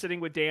 if I'm sitting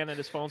with Dan and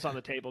his phone's on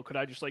the table, could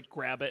I just like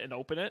grab it and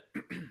open it?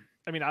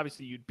 I mean,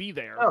 obviously you'd be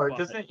there. No, it but...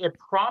 doesn't. It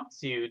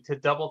prompts you to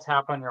double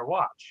tap on your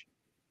watch.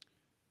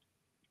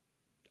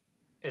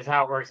 Is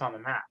how it works on the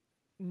Mac.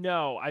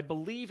 No, I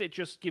believe it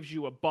just gives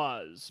you a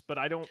buzz, but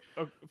I don't.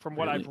 From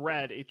what I've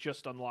read, it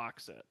just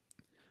unlocks it.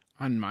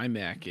 On my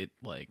Mac, it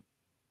like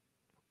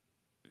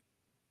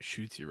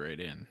shoots you right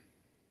in.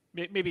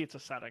 Maybe it's a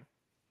setting.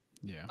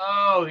 Yeah.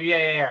 Oh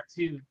yeah.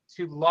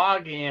 To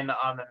log in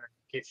on the Mac,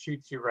 it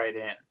shoots you right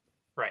in.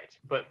 Right,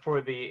 but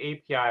for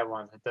the API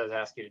ones, it does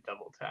ask you to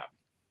double tap.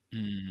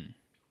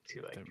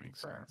 To like that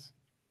makes confirm. sense.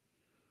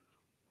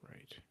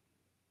 Right.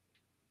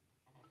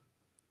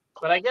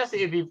 But I guess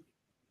it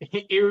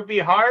would be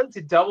hard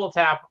to double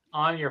tap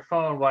on your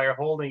phone while you're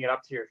holding it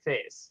up to your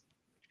face.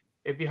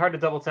 It'd be hard to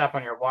double tap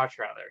on your watch,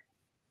 rather.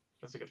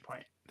 That's a good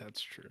point.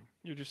 That's true.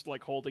 You're just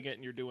like holding it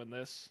and you're doing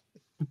this.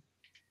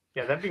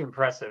 Yeah, that'd be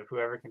impressive.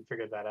 Whoever can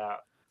figure that out.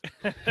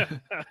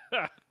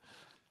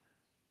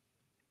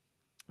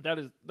 That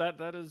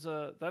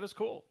is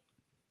cool.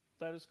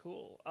 That is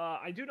cool.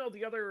 I do know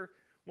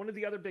one of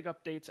the other big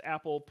updates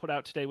Apple put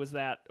out today was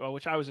that,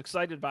 which I was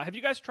excited about. Have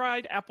you guys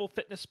tried Apple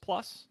Fitness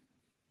Plus?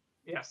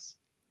 Yes.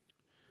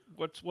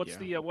 What's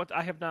the what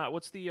I have not?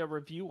 What's the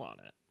review on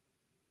it?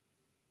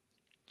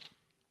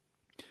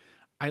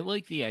 I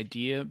like the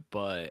idea,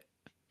 but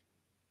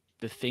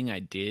the thing I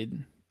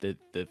did,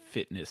 the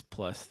Fitness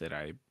Plus that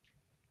I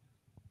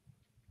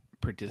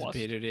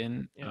participated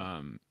in,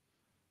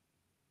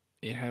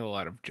 it had a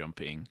lot of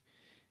jumping,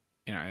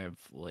 and I have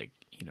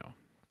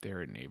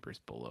there are neighbors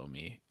below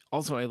me.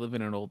 Also, I live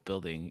in an old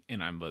building,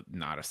 and I'm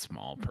not a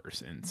small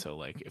person, so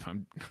like if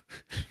I'm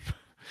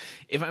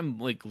if I'm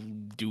like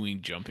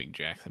doing jumping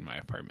jacks in my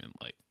apartment,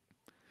 like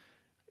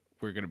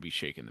we're gonna be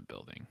shaking the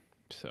building.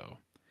 So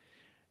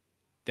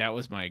that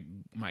was my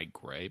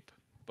gripe,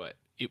 but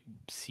it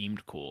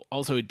seemed cool.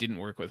 Also, it didn't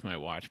work with my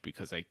watch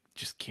because I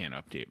just can't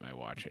update my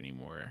watch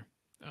anymore.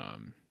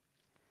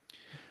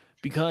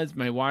 Because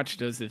my watch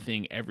does the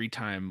thing every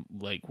time,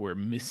 like where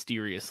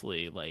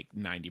mysteriously like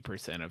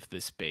 90% of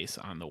the space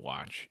on the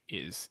watch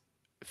is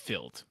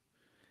filled,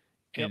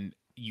 and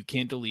you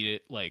can't delete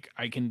it. Like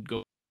I can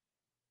go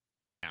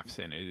apps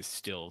and it is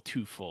still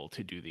too full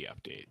to do the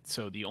update.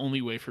 So the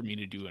only way for me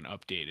to do an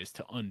update is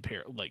to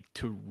unpair, like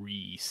to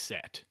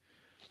reset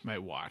my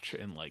watch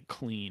and like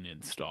clean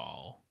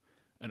install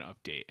an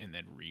update and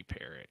then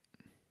repair it.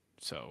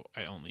 So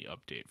I only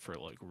update for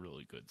like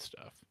really good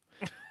stuff.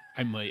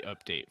 I might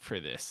update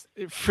for this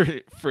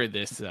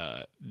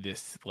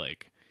this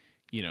like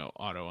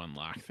auto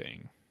unlock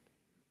thing,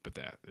 but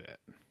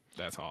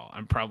that's all.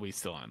 I'm probably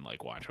still on like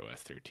watchOS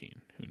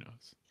 13. Who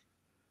knows?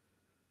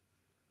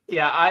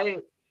 Yeah, I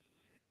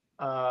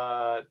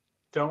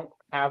don't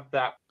have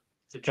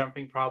the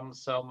jumping problem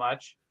so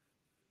much.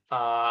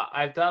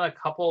 I've done a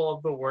couple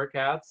of the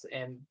workouts,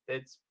 and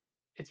it's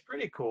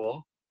pretty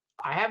cool.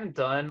 I haven't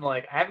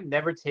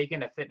never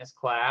taken a fitness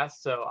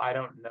class, so I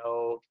don't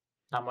know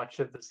how much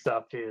of the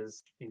stuff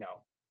is,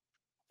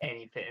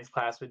 any fitness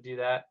class would do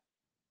that.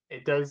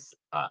 It does.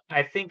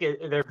 I think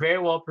they're very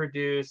well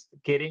produced.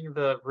 Getting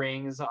the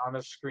rings on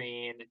the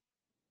screen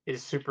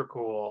is super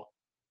cool,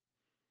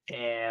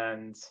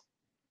 and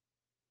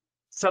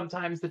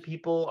sometimes the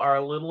people are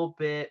a little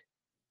bit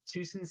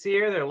too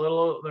sincere. They're a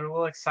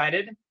little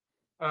excited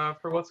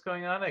for what's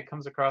going on. It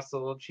comes across a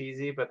little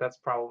cheesy, but that's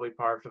probably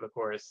par for the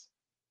course.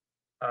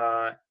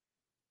 My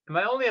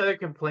only other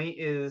complaint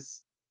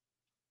is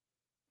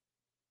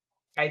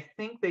I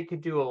think they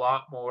could do a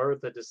lot more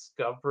with the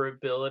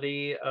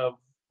discoverability of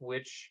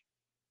which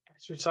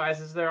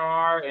exercises there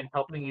are and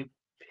helping you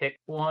pick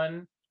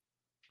one.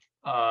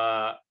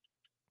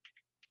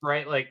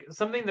 Right, like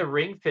something the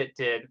Ring Fit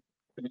did,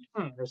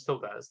 or still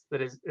does,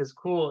 that is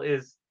cool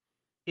is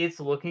it's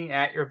looking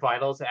at your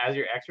vitals as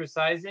you're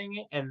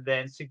exercising and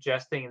then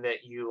suggesting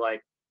that you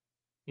like,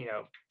 you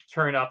know,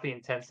 turn up the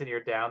intensity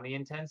or down the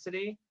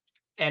intensity.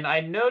 And I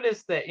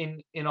noticed that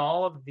in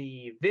all of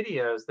the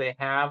videos they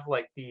have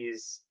like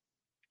these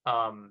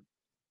um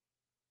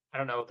I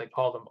don't know what they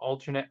call them,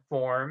 alternate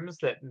forms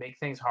that make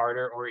things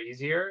harder or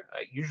easier.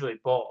 Usually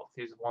both.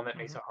 There's one that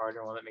makes Mhm. it harder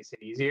and one that makes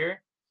it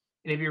easier.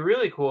 And it'd be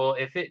really cool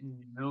if it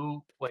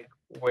knew like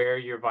where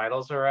your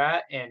vitals are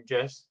at and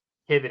just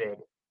pivoted.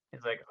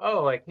 It's like,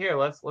 oh, like here,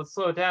 let's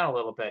slow it down a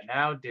little bit.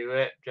 Now do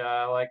it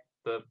like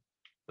the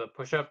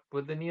push up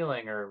with the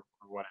kneeling or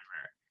whatever.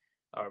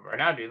 Or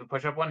now do the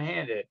push up one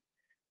handed.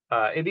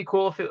 It'd be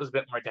cool if it was a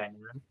bit more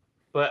dynamic.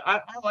 But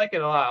I like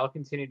it a lot. I'll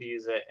continue to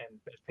use it and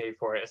pay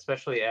for it,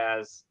 especially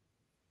as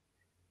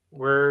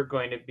we're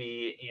going to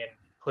be in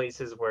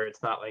places where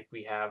it's not like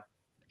we have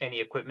any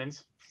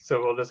equipment.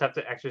 So we'll just have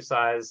to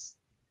exercise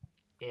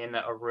in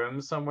a room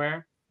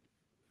somewhere.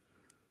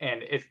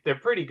 And if they're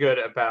pretty good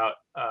about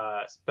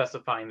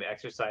specifying the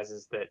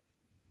exercises that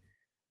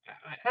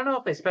I don't know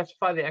if they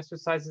specify the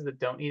exercises that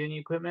don't need any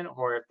equipment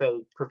or if they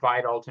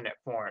provide alternate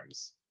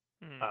forms.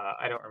 Mm.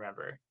 I don't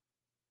remember.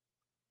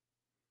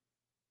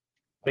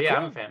 But yeah,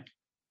 I'm a Cool. fan.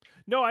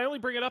 No, I only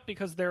bring it up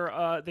because they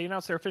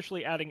announced they're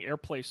officially adding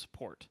AirPlay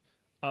support.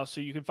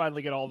 So you can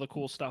finally get all the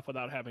cool stuff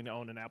without having to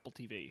own an Apple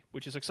TV,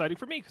 which is exciting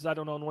for me because I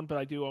don't own one, but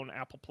I do own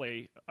Apple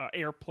Play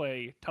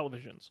AirPlay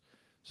televisions,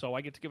 so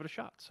I get to give it a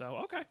shot. So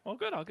okay, well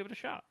good, I'll give it a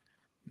shot.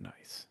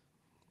 Nice.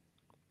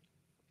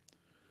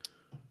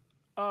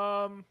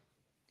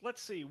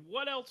 Let's see,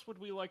 what else would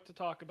we like to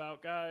talk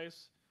about,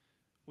 guys?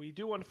 We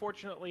do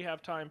unfortunately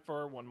have time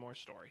for one more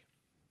story.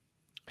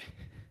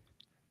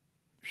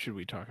 Should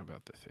we talk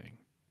about the thing?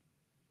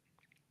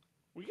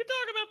 We can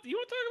talk about. You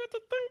want to talk about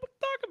the thing?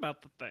 We'll talk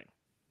about the thing.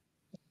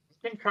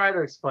 I can try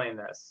to explain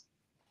this.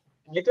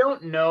 I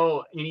don't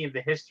know any of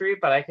the history,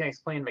 but I can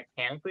explain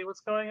mechanically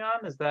what's going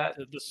on. Is that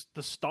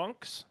The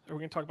stonks? Are we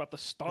going to talk about the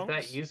is that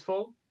stonks?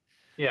 useful?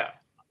 Yeah.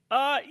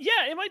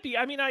 Yeah, it might be.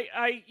 I mean,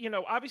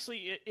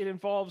 obviously it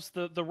involves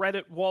the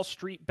Reddit Wall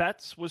Street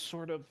bets was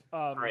sort of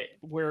Right.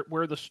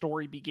 where the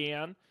story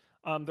began.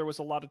 There was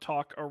a lot of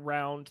talk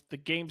around the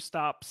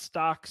GameStop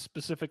stock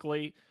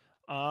specifically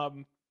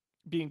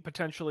being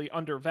potentially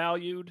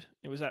undervalued.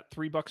 It was at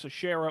 $3 a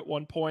share at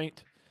one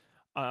point,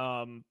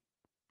 and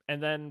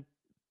then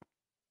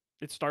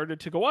it started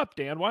to go up.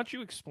 Dan, why don't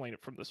you explain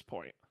it from this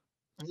point?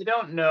 I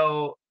don't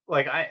know.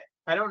 Like I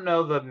don't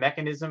know the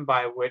mechanism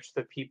by which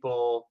the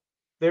people.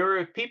 There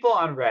were people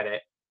on Reddit.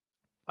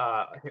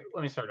 Here,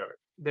 let me start over.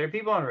 There are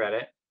people on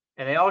Reddit,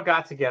 and they all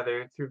got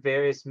together through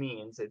various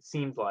means. It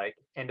seemed like,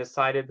 and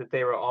decided that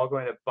they were all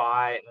going to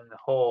buy and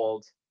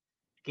hold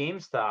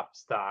GameStop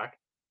stock.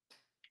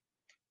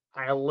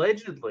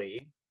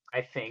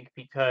 I think,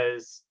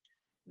 because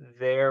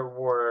there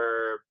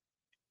were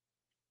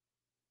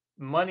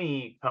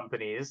money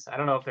companies, I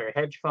don't know if they're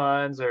hedge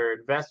funds or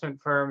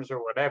investment firms or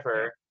Yeah.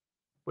 whatever,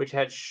 which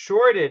had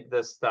shorted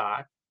the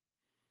stock.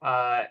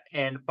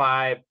 And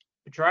by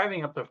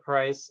driving up the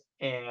price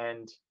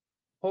and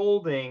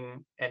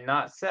holding and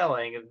not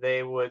selling,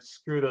 they would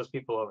screw those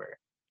people over.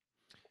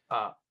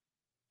 Uh,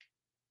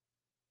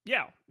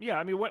 Yeah.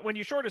 I mean, when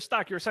you short a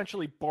stock, you're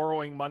essentially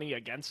borrowing money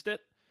against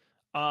it.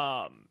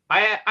 I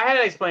had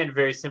it explained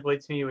very simply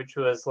to me, which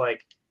was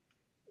like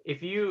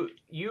if you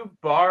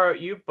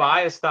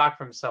buy a stock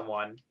from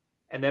someone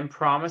and then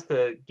promise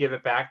to give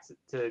it back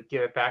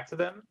to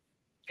them,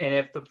 and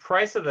if the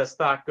price of the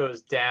stock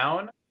goes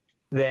down,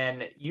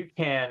 then you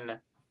can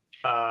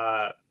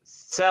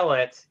sell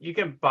it. You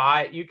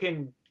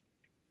can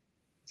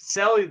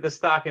sell the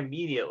stock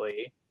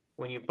immediately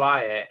when you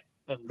buy it,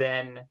 and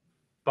then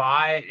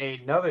buy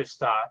another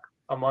stock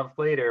a month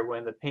later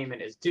when the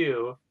payment is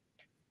due.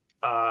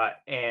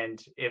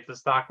 And if the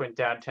stock went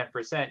down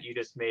 10%, you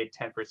just made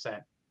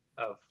 10%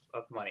 of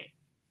money.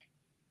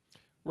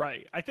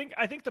 Right. I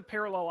think the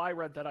parallel I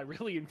read that I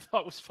really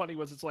thought was funny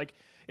was it's like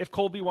if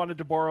Colby wanted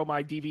to borrow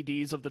my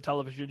DVDs of the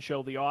television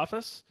show The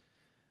Office,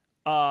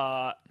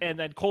 and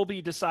then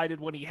Colby decided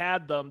when he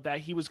had them that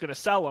he was going to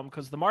sell them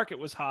because the market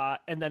was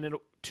hot, and then in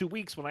 2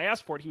 weeks when I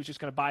asked for it, he was just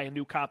going to buy a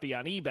new copy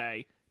on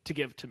eBay to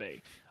give to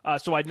me,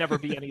 so I'd never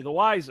be any the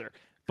wiser.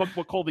 But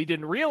what Colby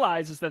didn't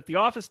realize is that the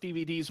Office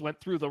DVDs went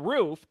through the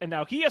roof, and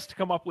now he has to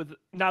come up with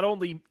not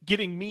only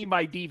getting me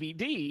my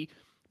DVD,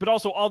 but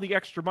also all the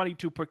extra money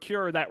to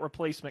procure that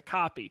replacement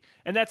copy.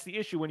 And that's the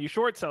issue when you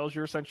short sells,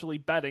 you're essentially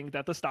betting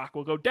that the stock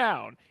will go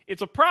down.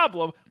 It's a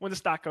problem when the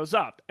stock goes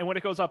up. And when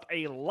it goes up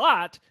a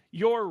lot,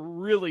 you're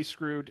really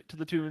screwed to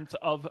the tunes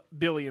of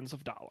billions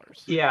of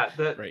dollars. Yeah,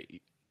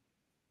 Right.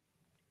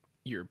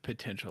 Your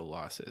potential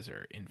losses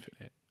are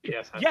infinite.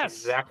 yes, that's Yes.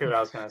 exactly what I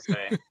was going to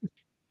say.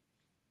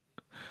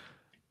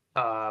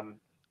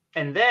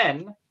 And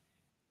then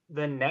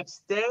the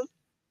next day,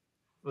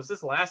 was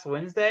this last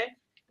Wednesday?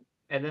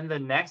 And then the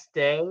next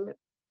day,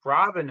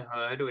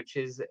 Robinhood, which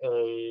is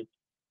a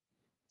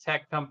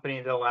tech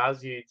company that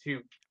allows you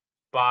to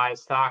buy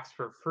stocks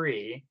for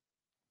free.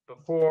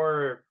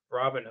 Before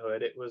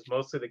Robinhood, it was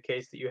mostly the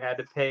case that you had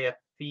to pay a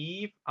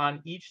fee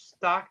on each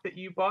stock that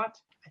you bought,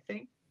 I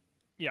think.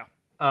 Yeah.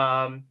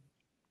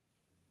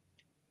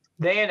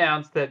 They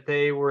announced that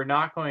they were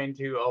not going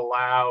to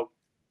allow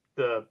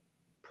the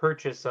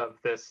purchase of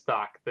this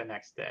stock the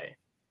next day.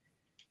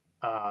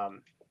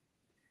 And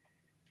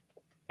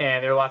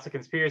there are lots of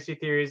conspiracy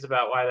theories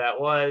about why that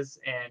was.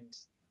 And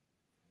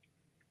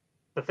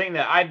the thing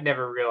that I'd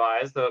never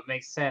realized, though it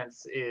makes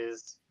sense,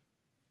 is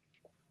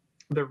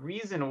the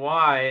reason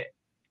why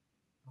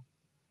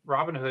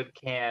Robinhood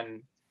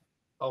can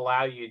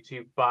allow you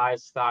to buy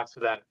stocks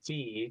without a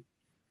fee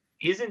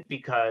isn't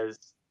because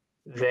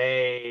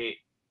they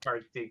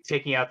are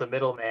taking out the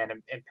middleman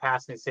and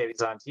passing the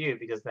savings on to you,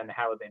 because then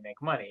how would they make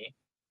money?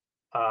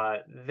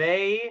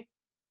 They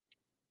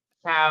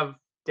have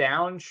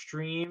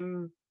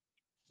downstream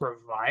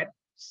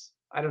providers.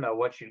 I don't know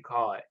what you'd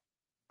call it.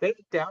 They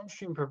have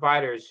downstream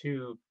providers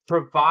who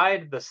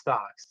provide the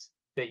stocks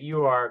that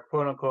you are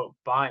quote unquote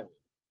buying.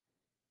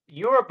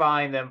 You're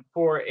buying them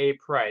for a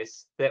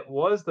price that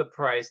was the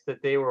price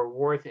that they were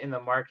worth in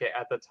the market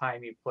at the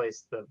time you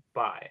placed the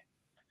buy.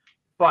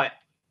 But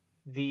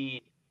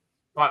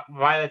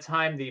by the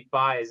time the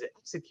buy is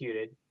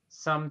executed,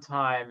 some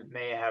time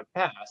may have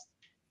passed,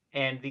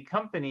 and the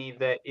company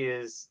that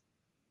is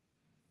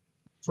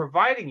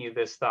providing you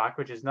this stock,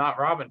 which is not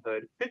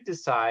Robinhood, could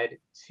decide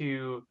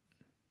to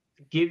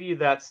give you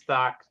that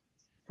stock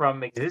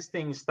from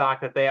existing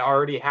stock that they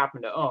already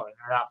happen to own.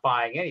 They're not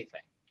buying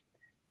anything.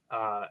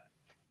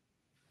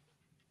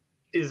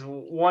 Is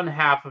one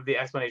half of the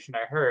explanation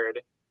I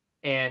heard,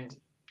 and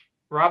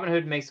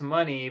Robinhood makes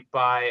money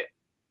by,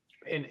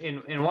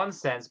 in one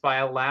sense, by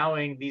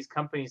allowing these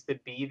companies to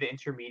be the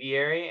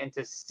intermediary and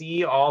to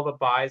see all the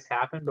buys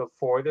happen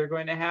before they're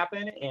going to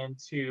happen, and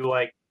to,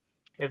 like,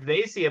 if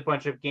they see a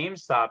bunch of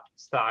GameStop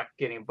stock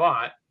getting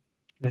bought,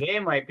 they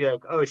might be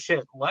like, oh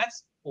shit,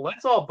 let's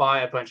all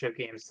buy a bunch of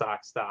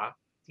GameStop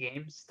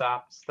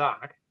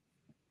stock,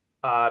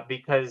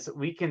 because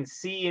we can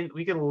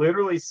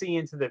literally see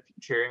into the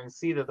future and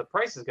see that the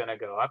price is going to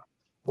go up.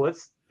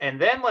 Let's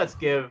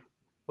give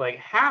like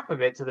half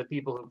of it to the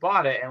people who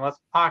bought it, and let's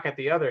pocket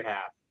the other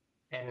half,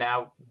 and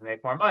now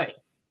make more money.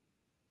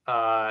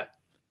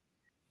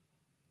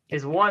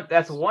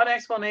 That's one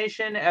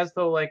explanation as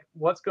to like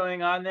what's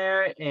going on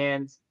there,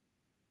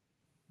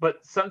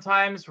 but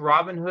sometimes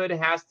Robinhood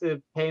has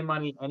to pay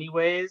money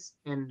anyways,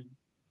 and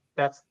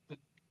that's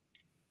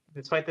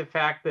despite the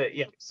fact that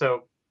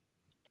so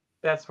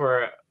that's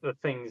where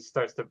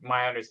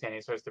my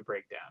understanding starts to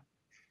break down.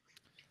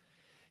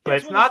 But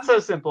it's not so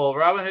simple.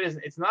 Robinhood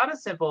it's not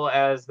as simple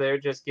as they're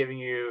just giving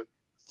you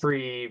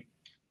free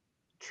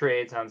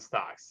trades on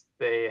stocks.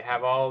 They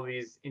have all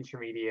these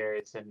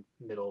intermediaries and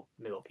middle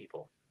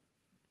people.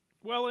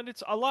 Well, and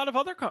it's a lot of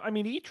other.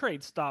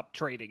 E-Trade stopped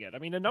trading it. I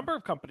mean, a number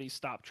of companies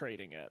stopped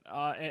trading it,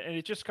 and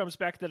it just comes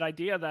back to that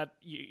idea that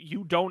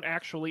you don't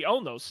actually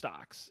own those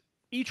stocks.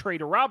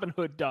 E-Trade or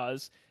Robinhood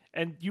does,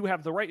 and you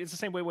have the right. It's the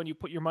same way when you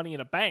put your money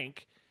in a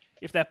bank.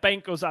 If that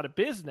bank goes out of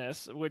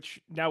business, which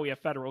now we have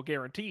federal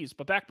guarantees,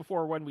 but back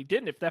before when we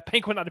didn't, if that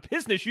bank went out of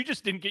business, you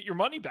just didn't get your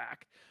money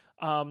back.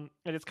 And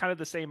it's kind of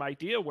the same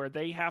idea where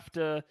they have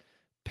to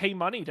pay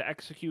money to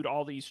execute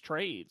all these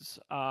trades,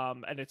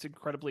 and it's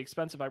incredibly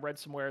expensive. I read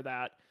somewhere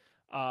that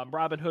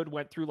Robinhood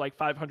went through like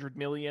 $500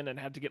 million and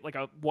had to get like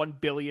a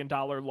 $1 billion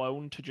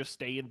loan to just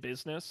stay in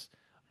business.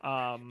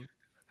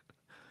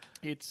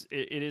 It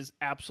is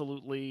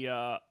absolutely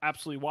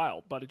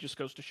wild, but it just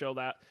goes to show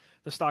that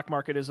the stock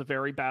market is a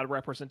very bad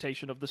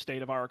representation of the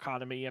state of our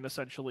economy, and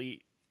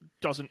essentially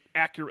doesn't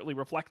accurately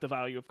reflect the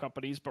value of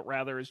companies, but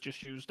rather is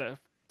just used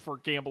for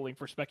gambling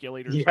for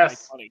speculators to make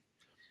money.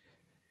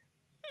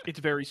 It's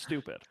very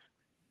stupid.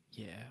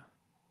 Yeah.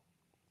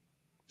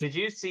 Did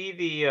you see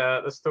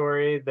the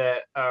story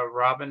that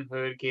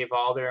Robinhood gave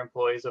all their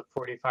employees a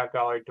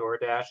 $45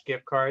 DoorDash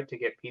gift card to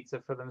get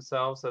pizza for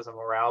themselves as a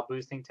morale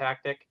boosting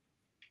tactic?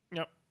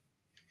 Yep.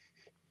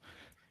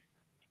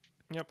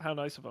 How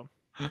nice of them.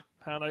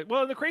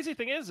 Well, and the crazy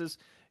thing is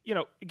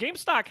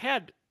GameStop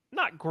had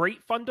not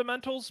great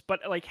fundamentals,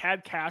 but like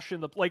had cash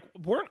in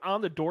weren't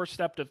on the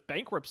doorstep of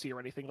bankruptcy or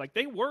anything. Like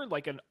they were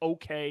like an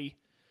okay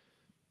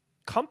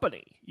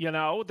company,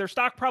 their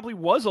stock probably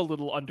was a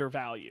little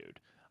undervalued,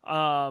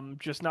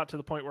 just not to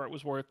the point where it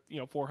was worth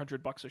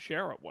 $400 a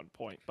share at one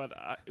point. But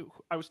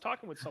I was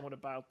talking with someone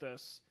about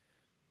this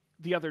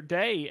the other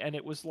day, and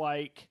it was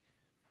like,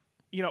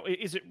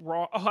 is it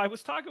wrong? Oh, I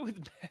was talking with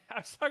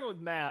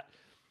Matt.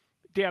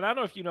 Dan, I don't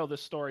know if you know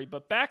this story,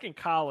 but back in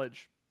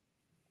college,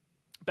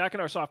 back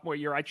in our sophomore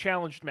year, I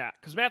challenged Matt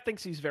because Matt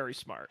thinks he's very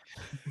smart,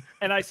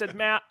 and I said,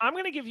 Matt, I'm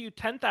going to give you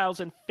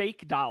 10,000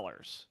 fake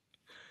dollars.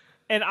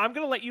 And I'm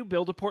going to let you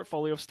build a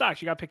portfolio of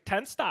stocks. You got to pick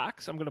 10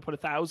 stocks. I'm going to put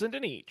 1,000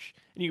 in each.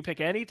 And you can pick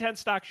any 10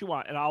 stocks you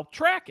want. And I'll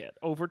track it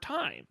over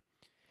time.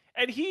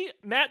 And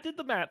Matt did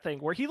the Matt thing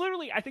where he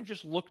literally, I think,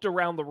 just looked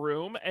around the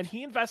room and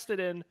he invested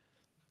in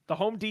the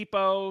Home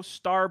Depot,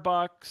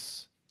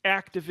 Starbucks,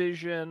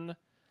 Activision,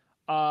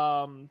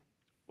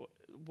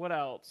 what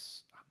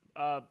else?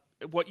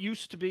 What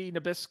used to be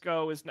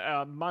Nabisco is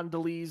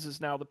Mondelez is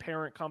now the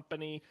parent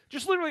company.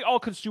 Just literally all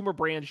consumer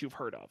brands you've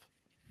heard of.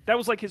 That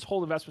was like his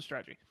whole investment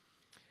strategy.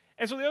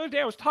 And so the other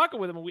day I was talking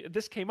with him, and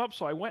this came up,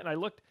 so I went and I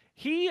looked.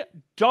 He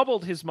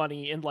doubled his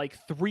money in like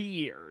 3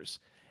 years.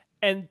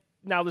 And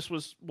now this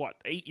was, what,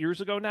 8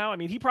 years ago now? I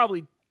mean, he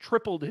probably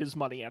tripled his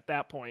money at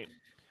that point.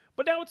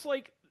 But now it's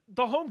like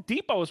the Home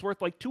Depot is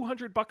worth like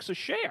 $200 a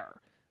share.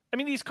 I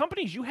mean, these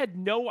companies you had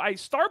no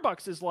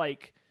Starbucks is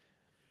like,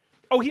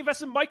 oh, he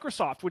invested in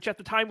Microsoft, which at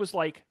the time was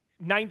like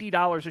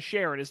 $90 a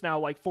share and is now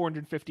like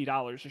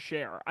 $450 a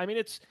share. I mean,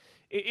 it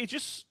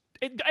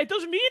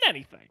doesn't mean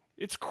anything.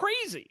 It's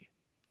crazy.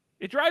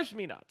 It drives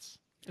me nuts.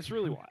 It's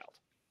really wild.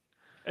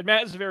 And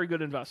Matt is a very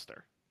good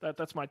investor.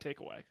 That's my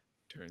takeaway.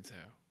 Turns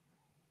out.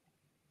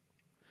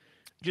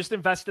 Just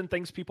invest in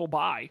things people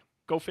buy.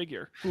 Go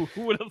figure. Who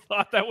would have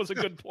thought that was a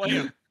good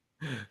plan?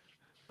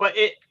 But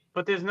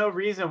there's no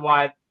reason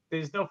why.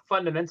 There's no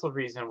fundamental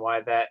reason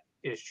why that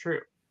is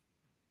true.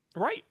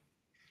 Right.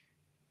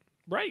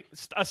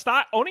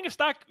 Owning a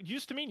stock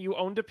used to mean you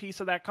owned a piece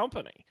of that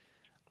company.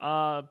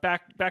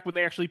 Back when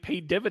they actually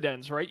paid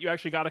dividends, right? You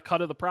actually got a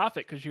cut of the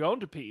profit because you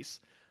owned a piece.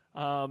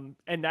 And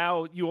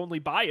now you only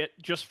buy it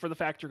just for the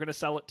fact you're going to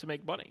sell it to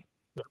make money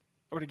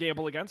or to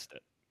gamble against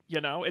it.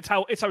 You know, it's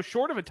how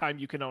short of a time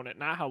you can own it,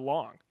 not how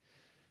long.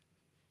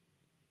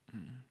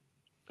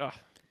 Ugh.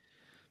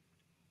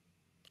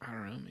 I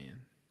don't know,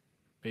 man.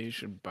 Maybe you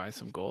should buy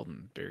some gold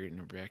and bury it in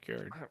your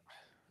backyard.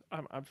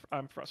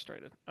 I'm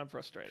frustrated.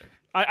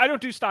 I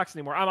don't do stocks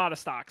anymore. I'm out of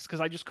stocks because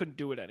I just couldn't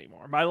do it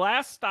anymore. My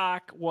last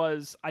stock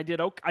was I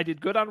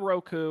did good on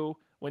Roku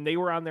when they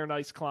were on their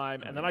nice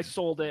climb, and then I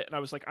sold it, and I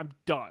was like, I'm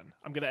done.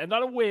 I'm gonna end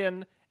on a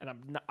win,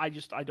 and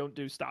I don't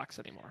do stocks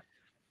anymore.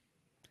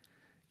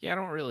 Yeah, I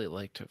don't really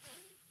like to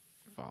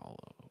follow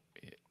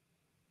it.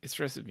 It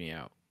stresses me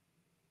out.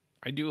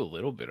 I do a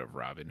little bit of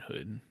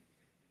Robinhood.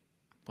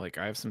 Like,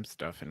 I have some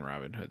stuff in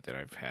Robinhood that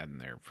I've had in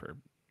there for,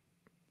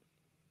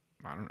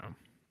 I don't know,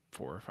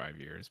 4 or 5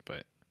 years,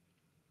 but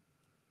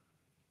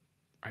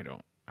I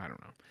don't know.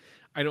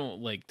 I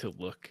don't like to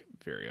look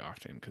very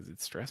often because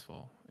it's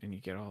stressful and you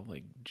get all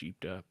like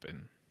jeeped up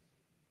and.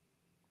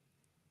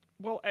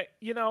 Well,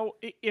 you know,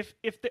 if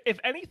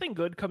anything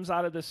good comes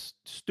out of this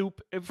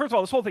first of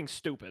all, this whole thing's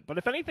stupid. But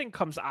if anything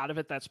comes out of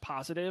it that's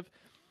positive,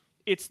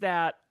 it's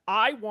that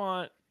I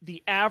want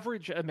the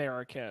average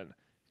American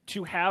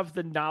to have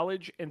the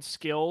knowledge and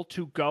skill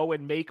to go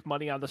and make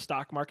money on the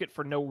stock market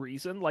for no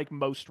reason, like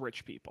most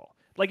rich people.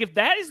 Like, if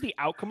that is the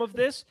outcome of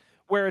this,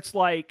 where it's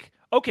like,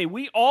 okay,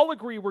 we all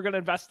agree we're going to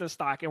invest in a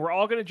stock and we're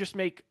all going to just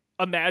make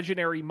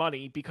imaginary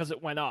money because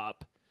it went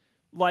up,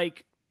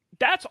 like,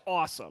 that's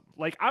awesome.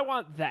 Like, I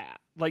want that.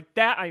 Like,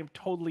 that I am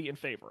totally in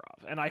favor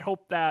of. And I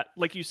hope that,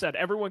 like you said,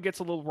 everyone gets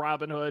a little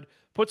Robinhood,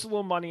 puts a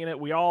little money in it.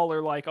 We all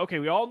are like, okay,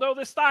 we all know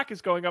this stock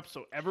is going up,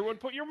 so everyone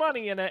put your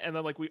money in it, and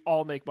then, like, we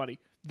all make money.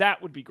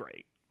 That would be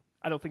great.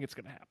 I don't think it's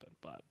going to happen,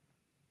 but.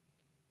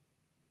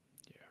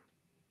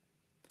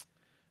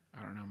 Yeah.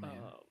 I don't know, man.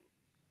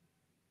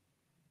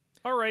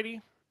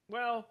 Alrighty.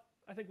 Well,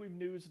 I think we've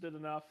newsed it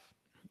enough.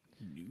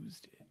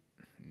 Newsed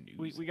it.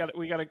 We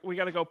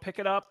gotta go pick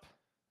it up.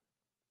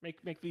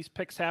 Make these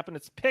picks happen.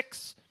 It's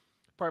picks,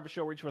 part of a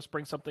show where each of us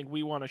bring something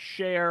we want to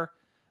share.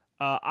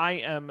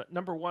 I am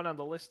number 1 on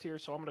the list here,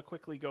 so I'm going to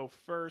quickly go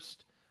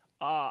first.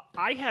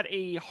 I had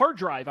a hard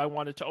drive I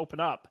wanted to open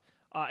up,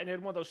 and it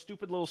had one of those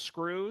stupid little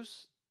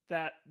screws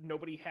that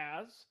nobody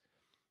has.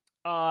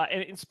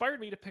 And it inspired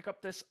me to pick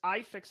up this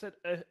iFixit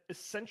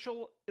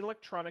Essential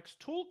Electronics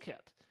Toolkit,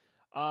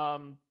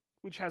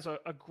 which has a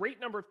great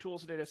number of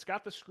tools in it. It's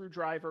got the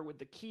screwdriver with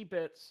the key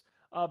bits,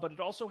 but it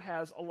also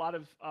has a lot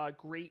of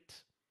great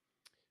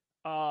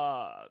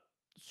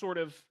sort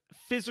of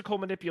physical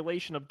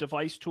manipulation of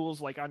device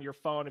tools, like on your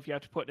phone if you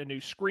have to put in a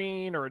new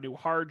screen or a new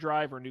hard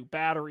drive or a new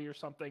battery or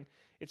something.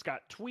 It's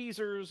got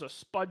tweezers, a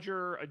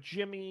spudger, a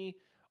jimmy,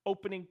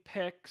 opening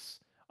picks,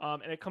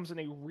 and it comes in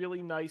a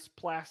really nice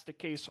plastic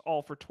case,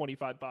 all for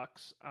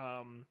 $25.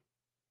 I'm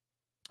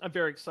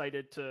very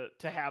excited to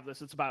have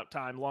this. It's about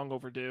time, long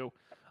overdue.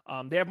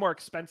 They have more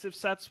expensive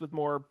sets with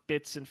more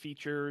bits and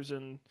features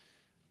and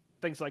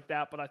things like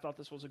that, but I thought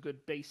this was a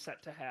good base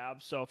set to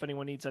have. So if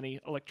anyone needs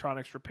any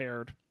electronics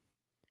repaired,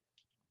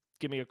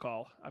 give me a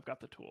call. I've got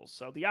the tools.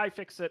 So the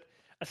iFixit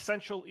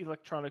Essential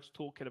Electronics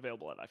Toolkit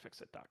available at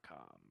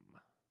ifixit.com.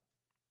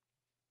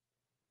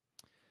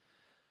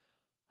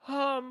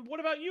 What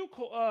about you,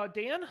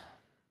 Dan?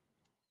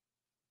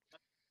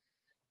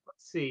 Let's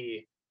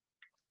see.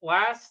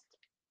 Last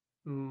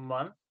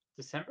month,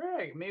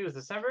 December, maybe it was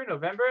December,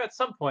 November, at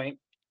some point,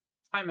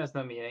 time has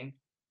no meaning.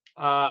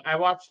 I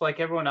watched,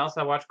 like everyone else,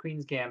 I watched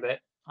Queen's Gambit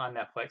on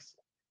Netflix.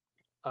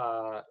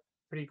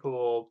 Pretty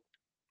cool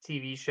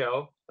TV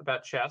show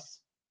about chess,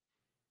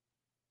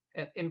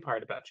 in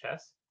part about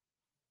chess.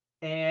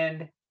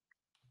 And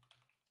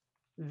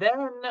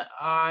then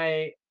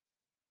I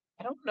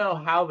don't know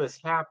how this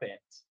happened,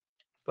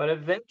 but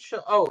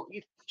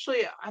eventually,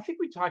 Actually, I think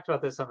we talked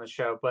about this on the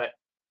show, but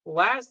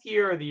last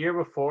year or the year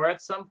before,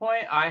 at some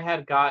point, I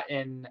had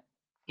gotten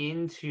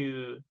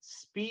into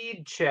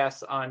speed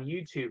chess on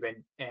YouTube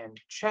and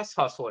chess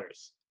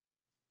hustlers,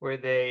 where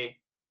they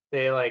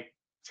like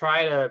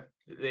try to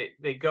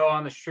they go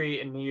on the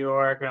street in New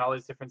York and all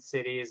these different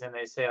cities, and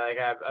they say like,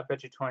 I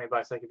bet you $20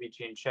 I could beat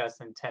you in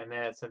chess in 10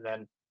 minutes, and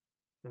then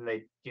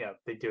they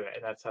they do it,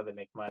 and that's how they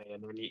make money.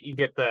 And then you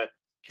get the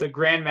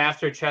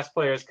grandmaster chess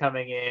players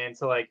coming in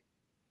to like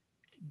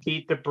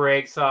beat the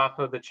brakes off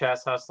of the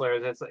chess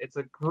hustlers. It's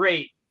a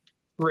great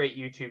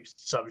YouTube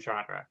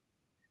subgenre.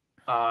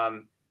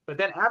 But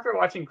then after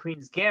watching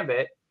Queen's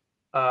Gambit,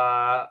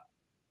 I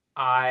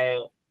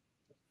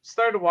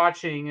started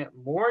watching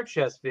more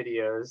chess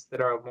videos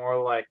that are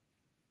more like,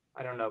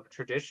 I don't know,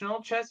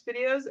 traditional chess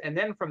videos. And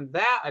then from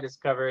that, I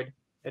discovered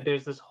that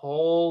there's this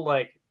whole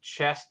like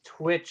chess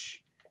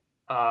Twitch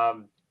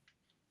um,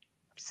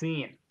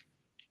 scene.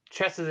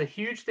 Chess is a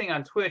huge thing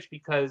on Twitch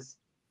because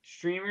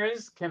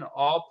streamers can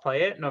all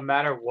play it no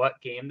matter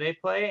what game they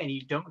play, and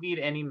you don't need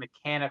any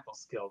mechanical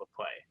skill to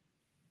play.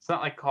 It's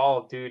not like Call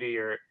of Duty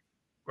or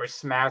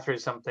Smash or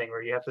something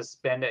where you have to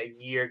spend a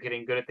year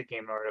getting good at the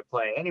game in order to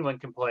play. Anyone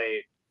can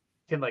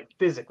like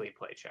physically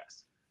play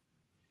chess.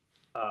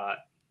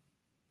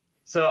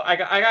 So I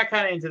got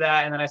kind of into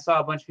that, and then I saw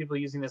a bunch of people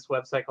using this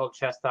website called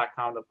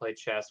chess.com to play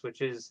chess,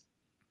 which is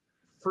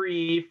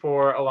free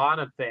for a lot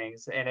of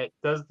things, and it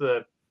does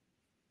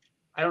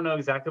I don't know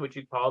exactly what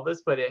you call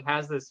this, but it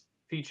has this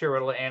feature where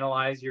it'll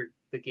analyze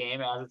the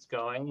game as it's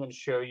going and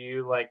show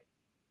you like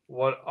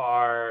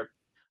I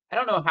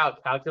don't know how it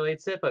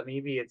calculates it, but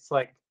maybe it's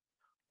like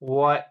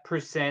what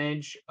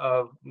percentage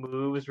of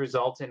moves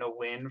result in a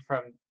win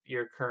from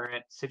your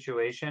current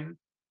situation.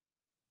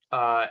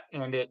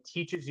 And it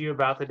teaches you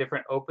about the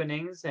different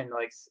openings and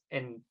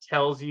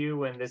tells you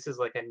when this is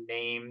like a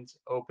named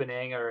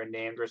opening or a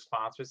named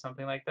response or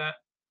something like that.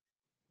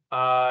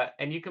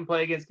 And you can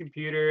play against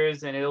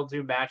computers, and it'll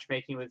do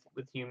matchmaking with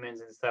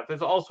humans and stuff.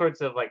 There's all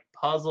sorts of like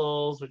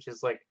puzzles, which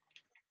is like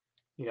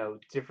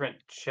different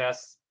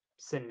chess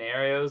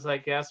scenarios, I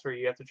guess, where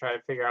you have to try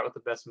to figure out what the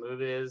best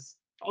move is.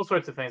 All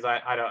sorts of things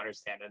I don't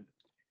understand it,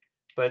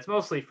 but it's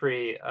mostly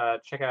free.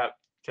 Check out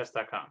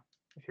chess.com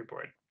if you're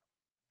bored.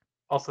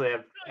 Also, they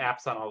have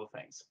apps on all the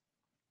things.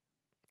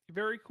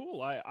 Very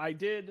cool. I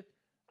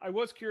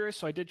was curious,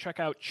 so I did check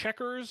out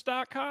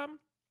checkers.com,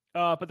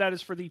 but that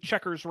is for the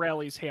Checkers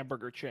Rallies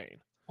hamburger chain.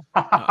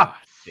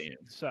 Ah, damn.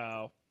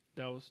 So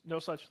no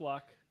such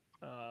luck.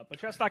 But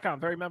chess.com,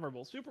 very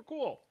memorable. Super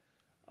cool.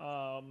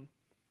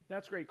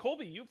 That's great.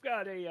 Colby, you've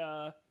got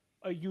a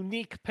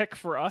unique pick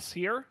for us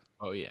here.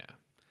 Oh yeah.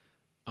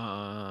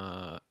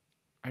 I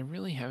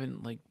really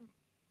haven't like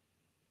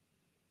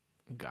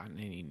gotten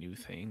any new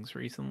things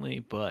recently,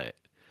 but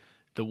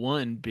the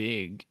one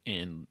big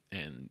and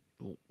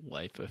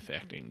life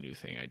affecting new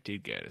thing I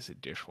did get is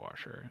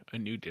a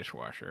new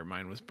dishwasher.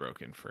 Mine was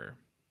broken for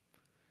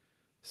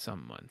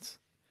some months,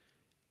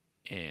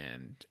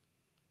 and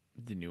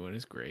the new one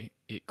is great.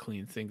 It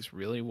cleans things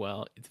really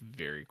well. It's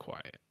very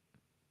quiet,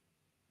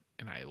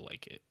 and I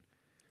like it.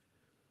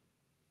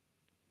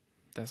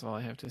 That's all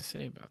I have to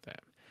say about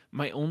that.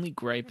 My only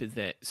gripe is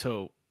that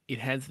it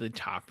has the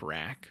top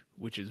rack,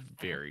 which is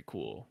very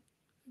cool.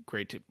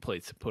 Great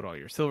place to put all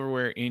your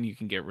silverware, and you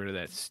can get rid of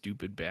that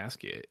stupid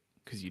basket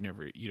because you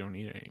don't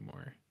need it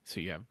anymore. So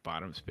you have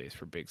bottom space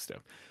for big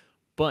stuff.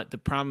 But the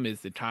problem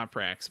is the top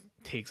racks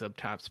takes up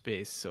top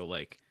space, so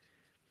like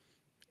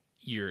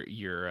you're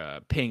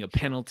paying a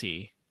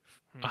penalty,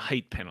 a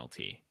height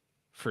penalty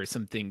for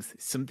some things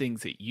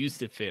that used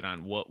to fit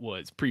on what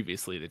was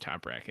previously the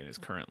top rack and is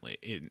currently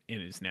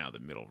is now the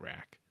middle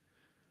rack.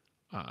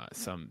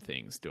 Some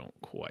things don't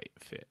quite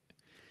fit.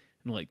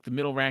 And like the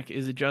middle rack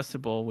is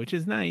adjustable, which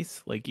is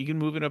nice. Like you can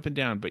move it up and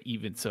down, but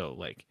even so,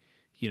 like,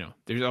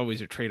 there's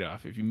always a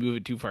trade-off. If you move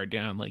it too far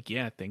down, like,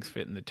 yeah, things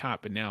fit in the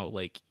top, but now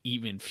like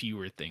even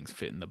fewer things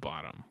fit in the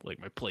bottom. Like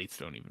my plates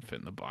don't even fit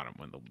in the bottom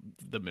when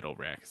the middle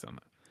rack is on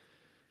the.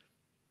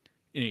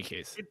 In any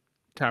case,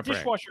 top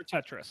dishwasher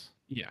rack. Tetris.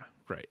 Yeah,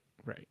 right.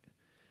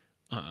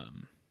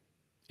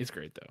 It's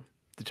great though.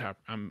 The top.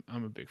 I'm a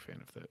big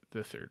fan of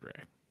the third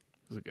rack.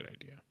 It was a good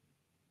idea.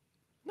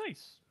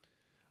 Nice.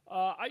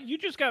 You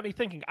just got me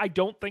thinking. I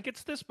don't think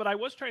it's this, but I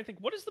was trying to think.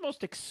 What is the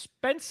most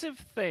expensive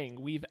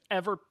thing we've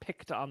ever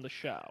picked on the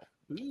show?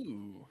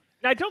 Ooh.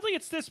 Now, I don't think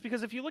it's this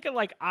because if you look at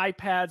like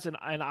iPads and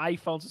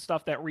iPhones and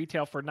stuff that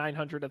retail for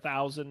 $900,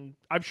 $1,000,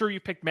 I'm sure you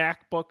picked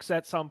MacBooks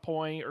at some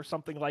point or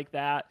something like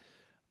that.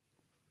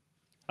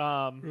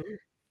 But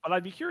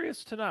I'd be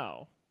curious to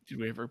know. Did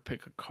we ever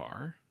pick a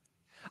car?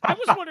 I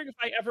was wondering if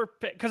I ever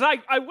pick, because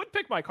I would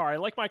pick my car. I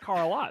like my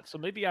car a lot, so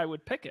maybe I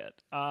would pick it.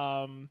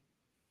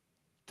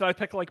 Did I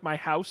pick like my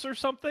house or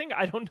something?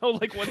 I don't know.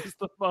 Like, what is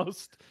the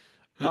most?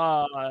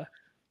 That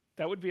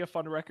would be a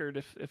fun record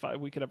if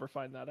we could ever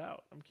find that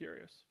out. I'm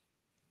curious.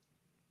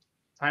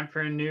 Time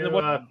for a new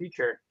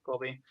feature,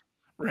 Colby.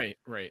 Right.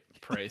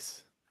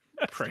 Price.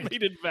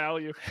 Estimated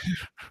value,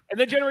 and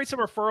then generate some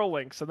referral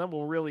links, and then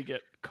we'll really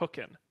get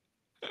cooking.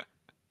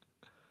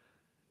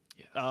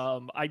 Yes.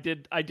 I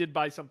did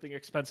buy something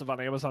expensive on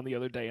Amazon the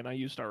other day, and I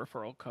used our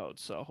referral code.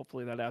 So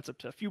hopefully that adds up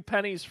to a few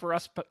pennies for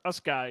us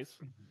guys.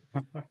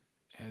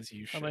 As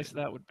you How should. nice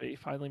that would be.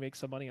 Finally make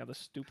some money on this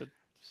stupid.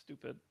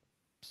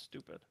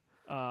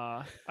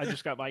 I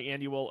just got my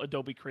annual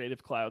Adobe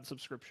Creative Cloud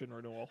subscription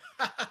renewal.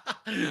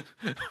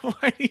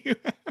 Why do you?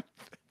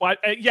 Why?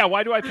 Yeah,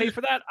 why do I pay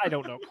for that? I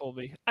don't know,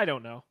 Colby. I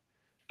don't know.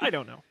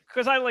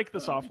 Because I like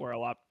the software a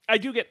lot. I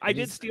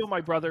did steal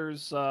my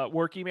brother's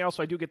work email,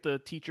 so I do get the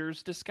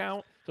teacher's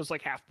discount. So it's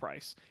like half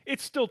price.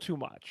 It's still too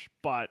much,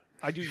 but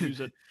I do use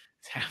it.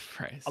 It's half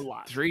price. A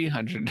lot.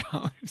 $300. Oh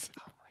my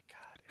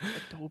god,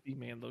 Adobe,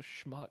 man, those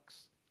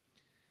schmucks.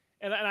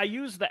 And I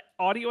use the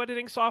audio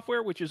editing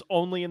software, which is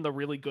only in the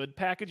really good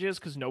packages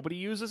because nobody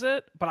uses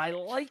it, but I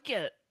like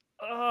it.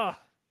 Ugh.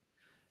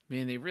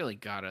 Man, they really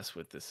got us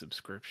with the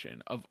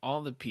subscription. Of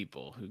all the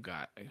people who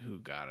got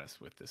us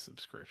with the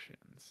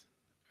subscriptions,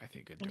 I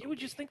think Adobe. And you would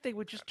just think they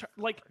would just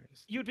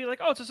you'd be like,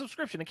 oh, it's a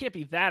subscription. It can't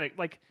be that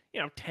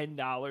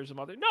 $10 a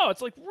month. No,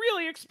 it's like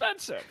really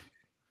expensive.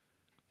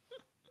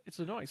 It's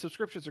annoying.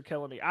 Subscriptions are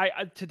killing me.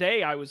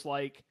 Today I was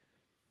like,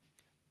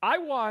 I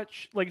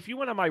watch, like, if you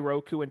went on my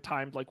Roku and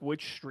timed like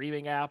which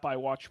streaming app I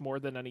watch more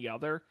than any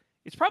other,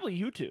 it's probably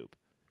YouTube.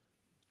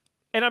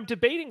 And I'm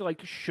debating,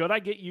 like, should I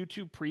get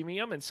YouTube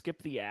Premium and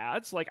skip the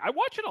ads? Like, I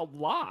watch it a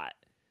lot.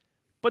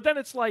 But then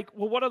it's like,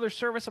 well, what other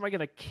service am I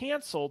going to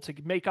cancel to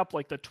make up,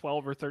 like, the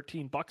 12 or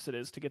 13 bucks it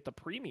is to get the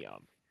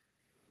premium?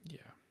 Yeah.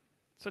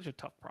 Such a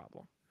tough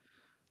problem.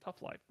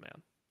 Tough life,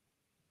 man.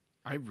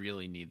 I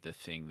really need the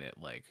thing that,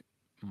 like,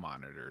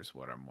 monitors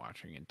what I'm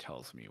watching and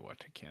tells me what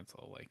to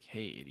cancel. Like,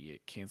 hey,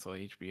 idiot, cancel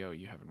HBO.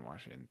 You haven't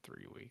watched it in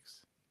 3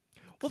 weeks.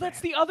 Well,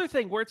 that's the other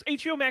thing where it's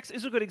HBO Max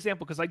is a good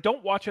example because I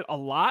don't watch it a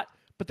lot.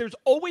 But there's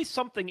always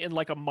something in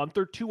like a month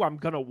or two I'm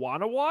gonna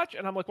want to watch,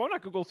 and I'm like, well, I'm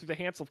not gonna go through the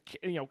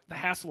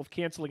hassle of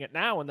canceling it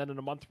now and then in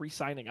a month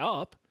re-signing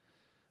up.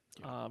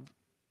 Yeah.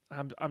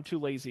 I'm too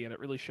lazy, and it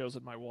really shows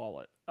in my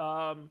wallet.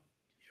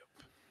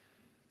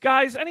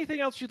 Guys, anything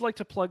else you'd like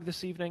to plug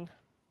this evening?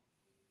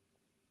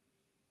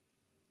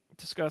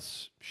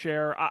 Discuss,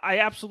 share. I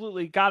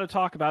absolutely got to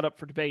talk about Up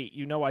for Debate.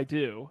 You know I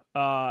do.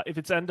 If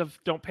it's end of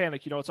Don't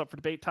Panic, you know it's up for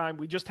debate time.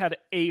 We just had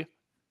a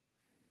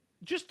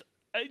just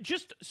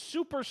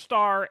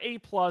superstar A+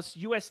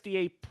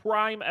 USDA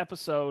Prime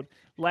episode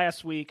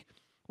last week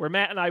where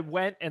Matt and I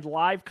went and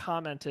live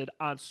commented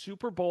on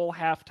Super Bowl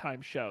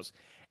halftime shows.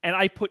 And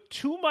I put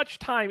too much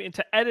time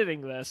into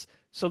editing this,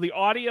 so the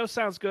audio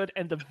sounds good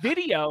and the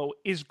video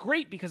is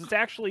great because it's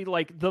actually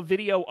like the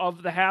video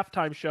of the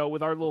halftime show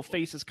with our little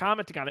faces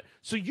commenting on it.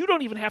 So you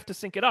don't even have to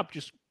sync it up.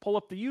 Just pull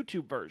up the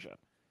YouTube version.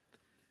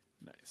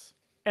 Nice.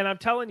 And I'm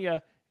telling you,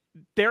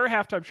 their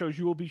halftime shows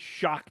you will be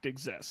shocked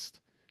exist.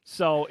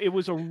 So it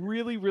was a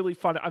really, really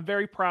fun. I'm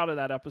very proud of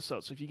that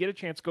episode. So if you get a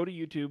chance, go to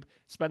YouTube,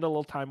 spend a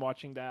little time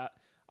watching that.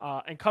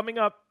 And coming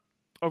up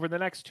over the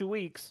next 2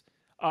 weeks,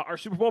 our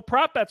Super Bowl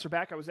prop bets are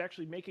back. I was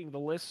actually making the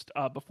list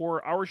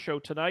before our show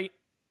tonight.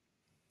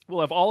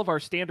 We'll have all of our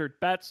standard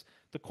bets,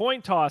 the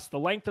coin toss, the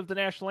length of the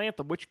national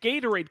anthem, which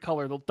Gatorade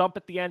color they'll dump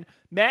at the end.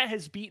 Matt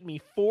has beaten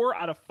me 4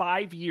 out of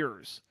 5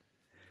 years.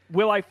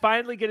 Will I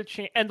finally get a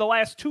chance? And the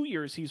last 2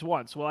 years he's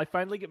won. So will I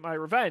finally get my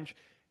revenge?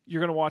 You're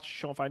going to watch the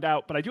show and find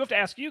out. But I do have to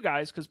ask you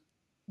guys, because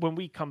when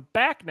we come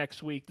back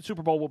next week, the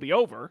Super Bowl will be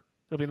over.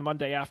 It'll be the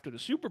Monday after the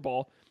Super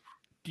Bowl.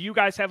 Do you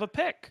guys have a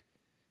pick?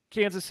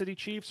 Kansas City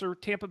Chiefs or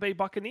Tampa Bay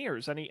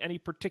Buccaneers? Any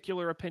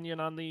particular opinion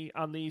on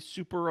the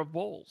Super of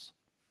Bowls?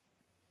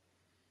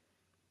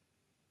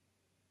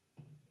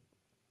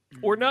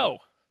 Or no?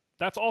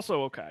 That's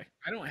also okay.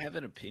 I don't have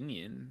an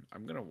opinion.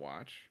 I'm going to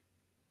watch.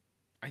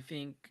 I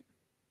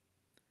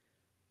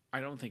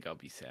don't think I'll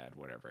be sad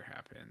whatever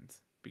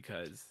happens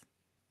because,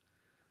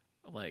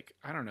 like,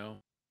 I don't know.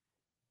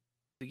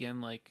 Again,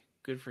 like,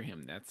 good for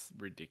him. That's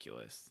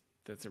ridiculous.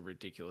 That's a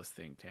ridiculous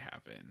thing to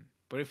happen.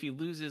 But if he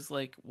loses,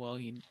 like, well,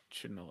 he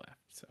shouldn't have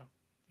left. So,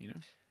 you know?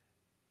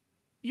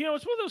 You know,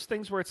 it's one of those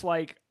things where it's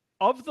like,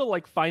 of the,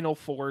 like, Final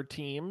Four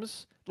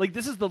teams, like,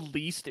 this is the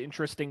least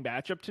interesting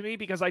matchup to me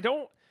because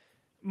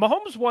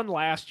Mahomes won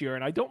last year,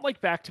 and I don't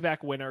like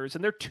back-to-back winners,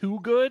 and they're too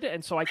good,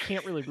 and so I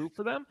can't really root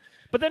for them.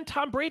 But then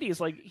Tom Brady is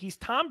like, he's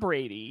Tom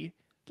Brady.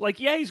 Like,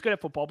 yeah, he's good at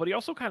football, but he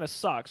also kind of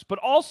sucks. But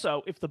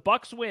also, if the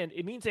Bucks win,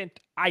 it means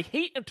I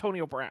hate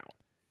Antonio Brown.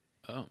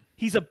 Oh.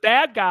 He's a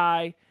bad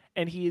guy,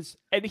 and he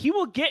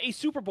will get a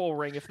Super Bowl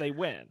ring if they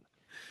win.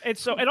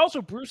 And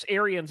also Bruce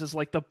Arians is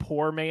like the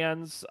poor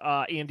man's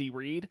Andy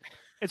Reid.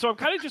 And so I'm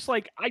kind of just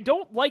like, I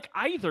don't like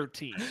either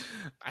team.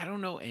 I don't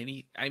know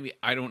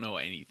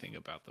anything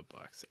about the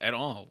Bucks at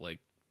all, like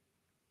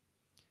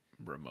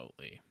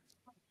remotely.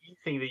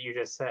 Anything that you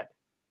just said.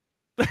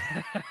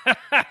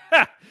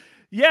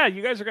 Yeah,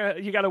 you guys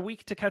you got a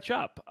week to catch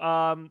up.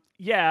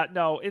 Yeah,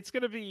 no, it's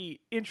gonna be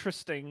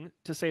interesting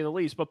to say the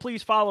least. But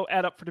please follow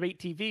Up for Debate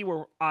TV,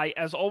 where I,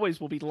 as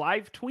always, will be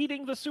live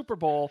tweeting the Super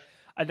Bowl,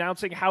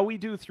 announcing how we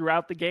do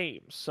throughout the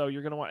games. So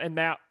you're gonna want, and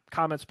Matt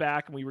comments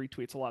back, and we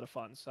retweet. It's a lot of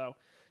fun. So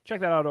check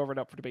that out over at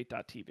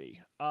upfordebate.tv.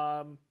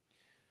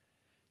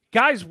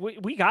 Guys,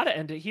 we got to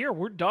end it here.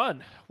 We're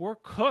done. We're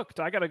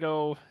cooked. I got to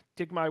go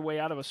dig my way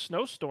out of a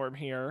snowstorm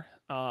here.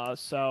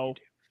 So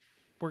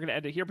we're going to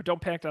end it here. But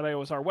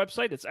don'tpanic.io is our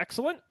website. It's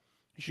excellent.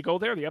 You should go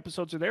there. The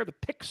episodes are there. The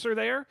pics are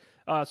there.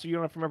 So you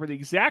don't have to remember the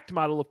exact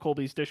model of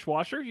Colby's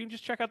dishwasher. You can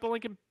just check out the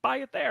link and buy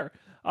it there.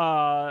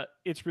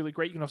 It's really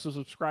great. You can also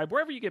subscribe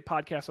wherever you get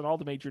podcasts on all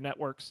the major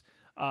networks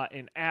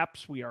and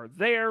apps. We are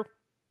there.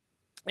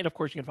 And of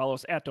course, you can follow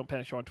us at Don't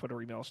Panic Show on Twitter.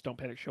 Email us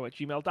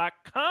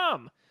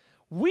don'tpanicshow@gmail.com.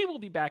 We will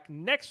be back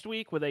next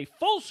week with a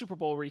full Super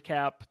Bowl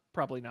recap,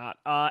 probably not,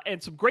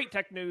 and some great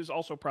tech news,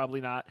 also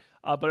probably not,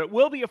 but it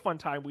will be a fun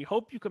time. We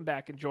hope you come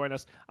back and join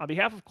us. On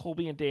behalf of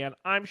Colby and Dan,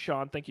 I'm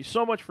Sean. Thank you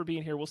so much for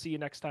being here. We'll see you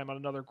next time on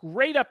another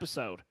great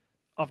episode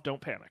of Don't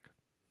Panic.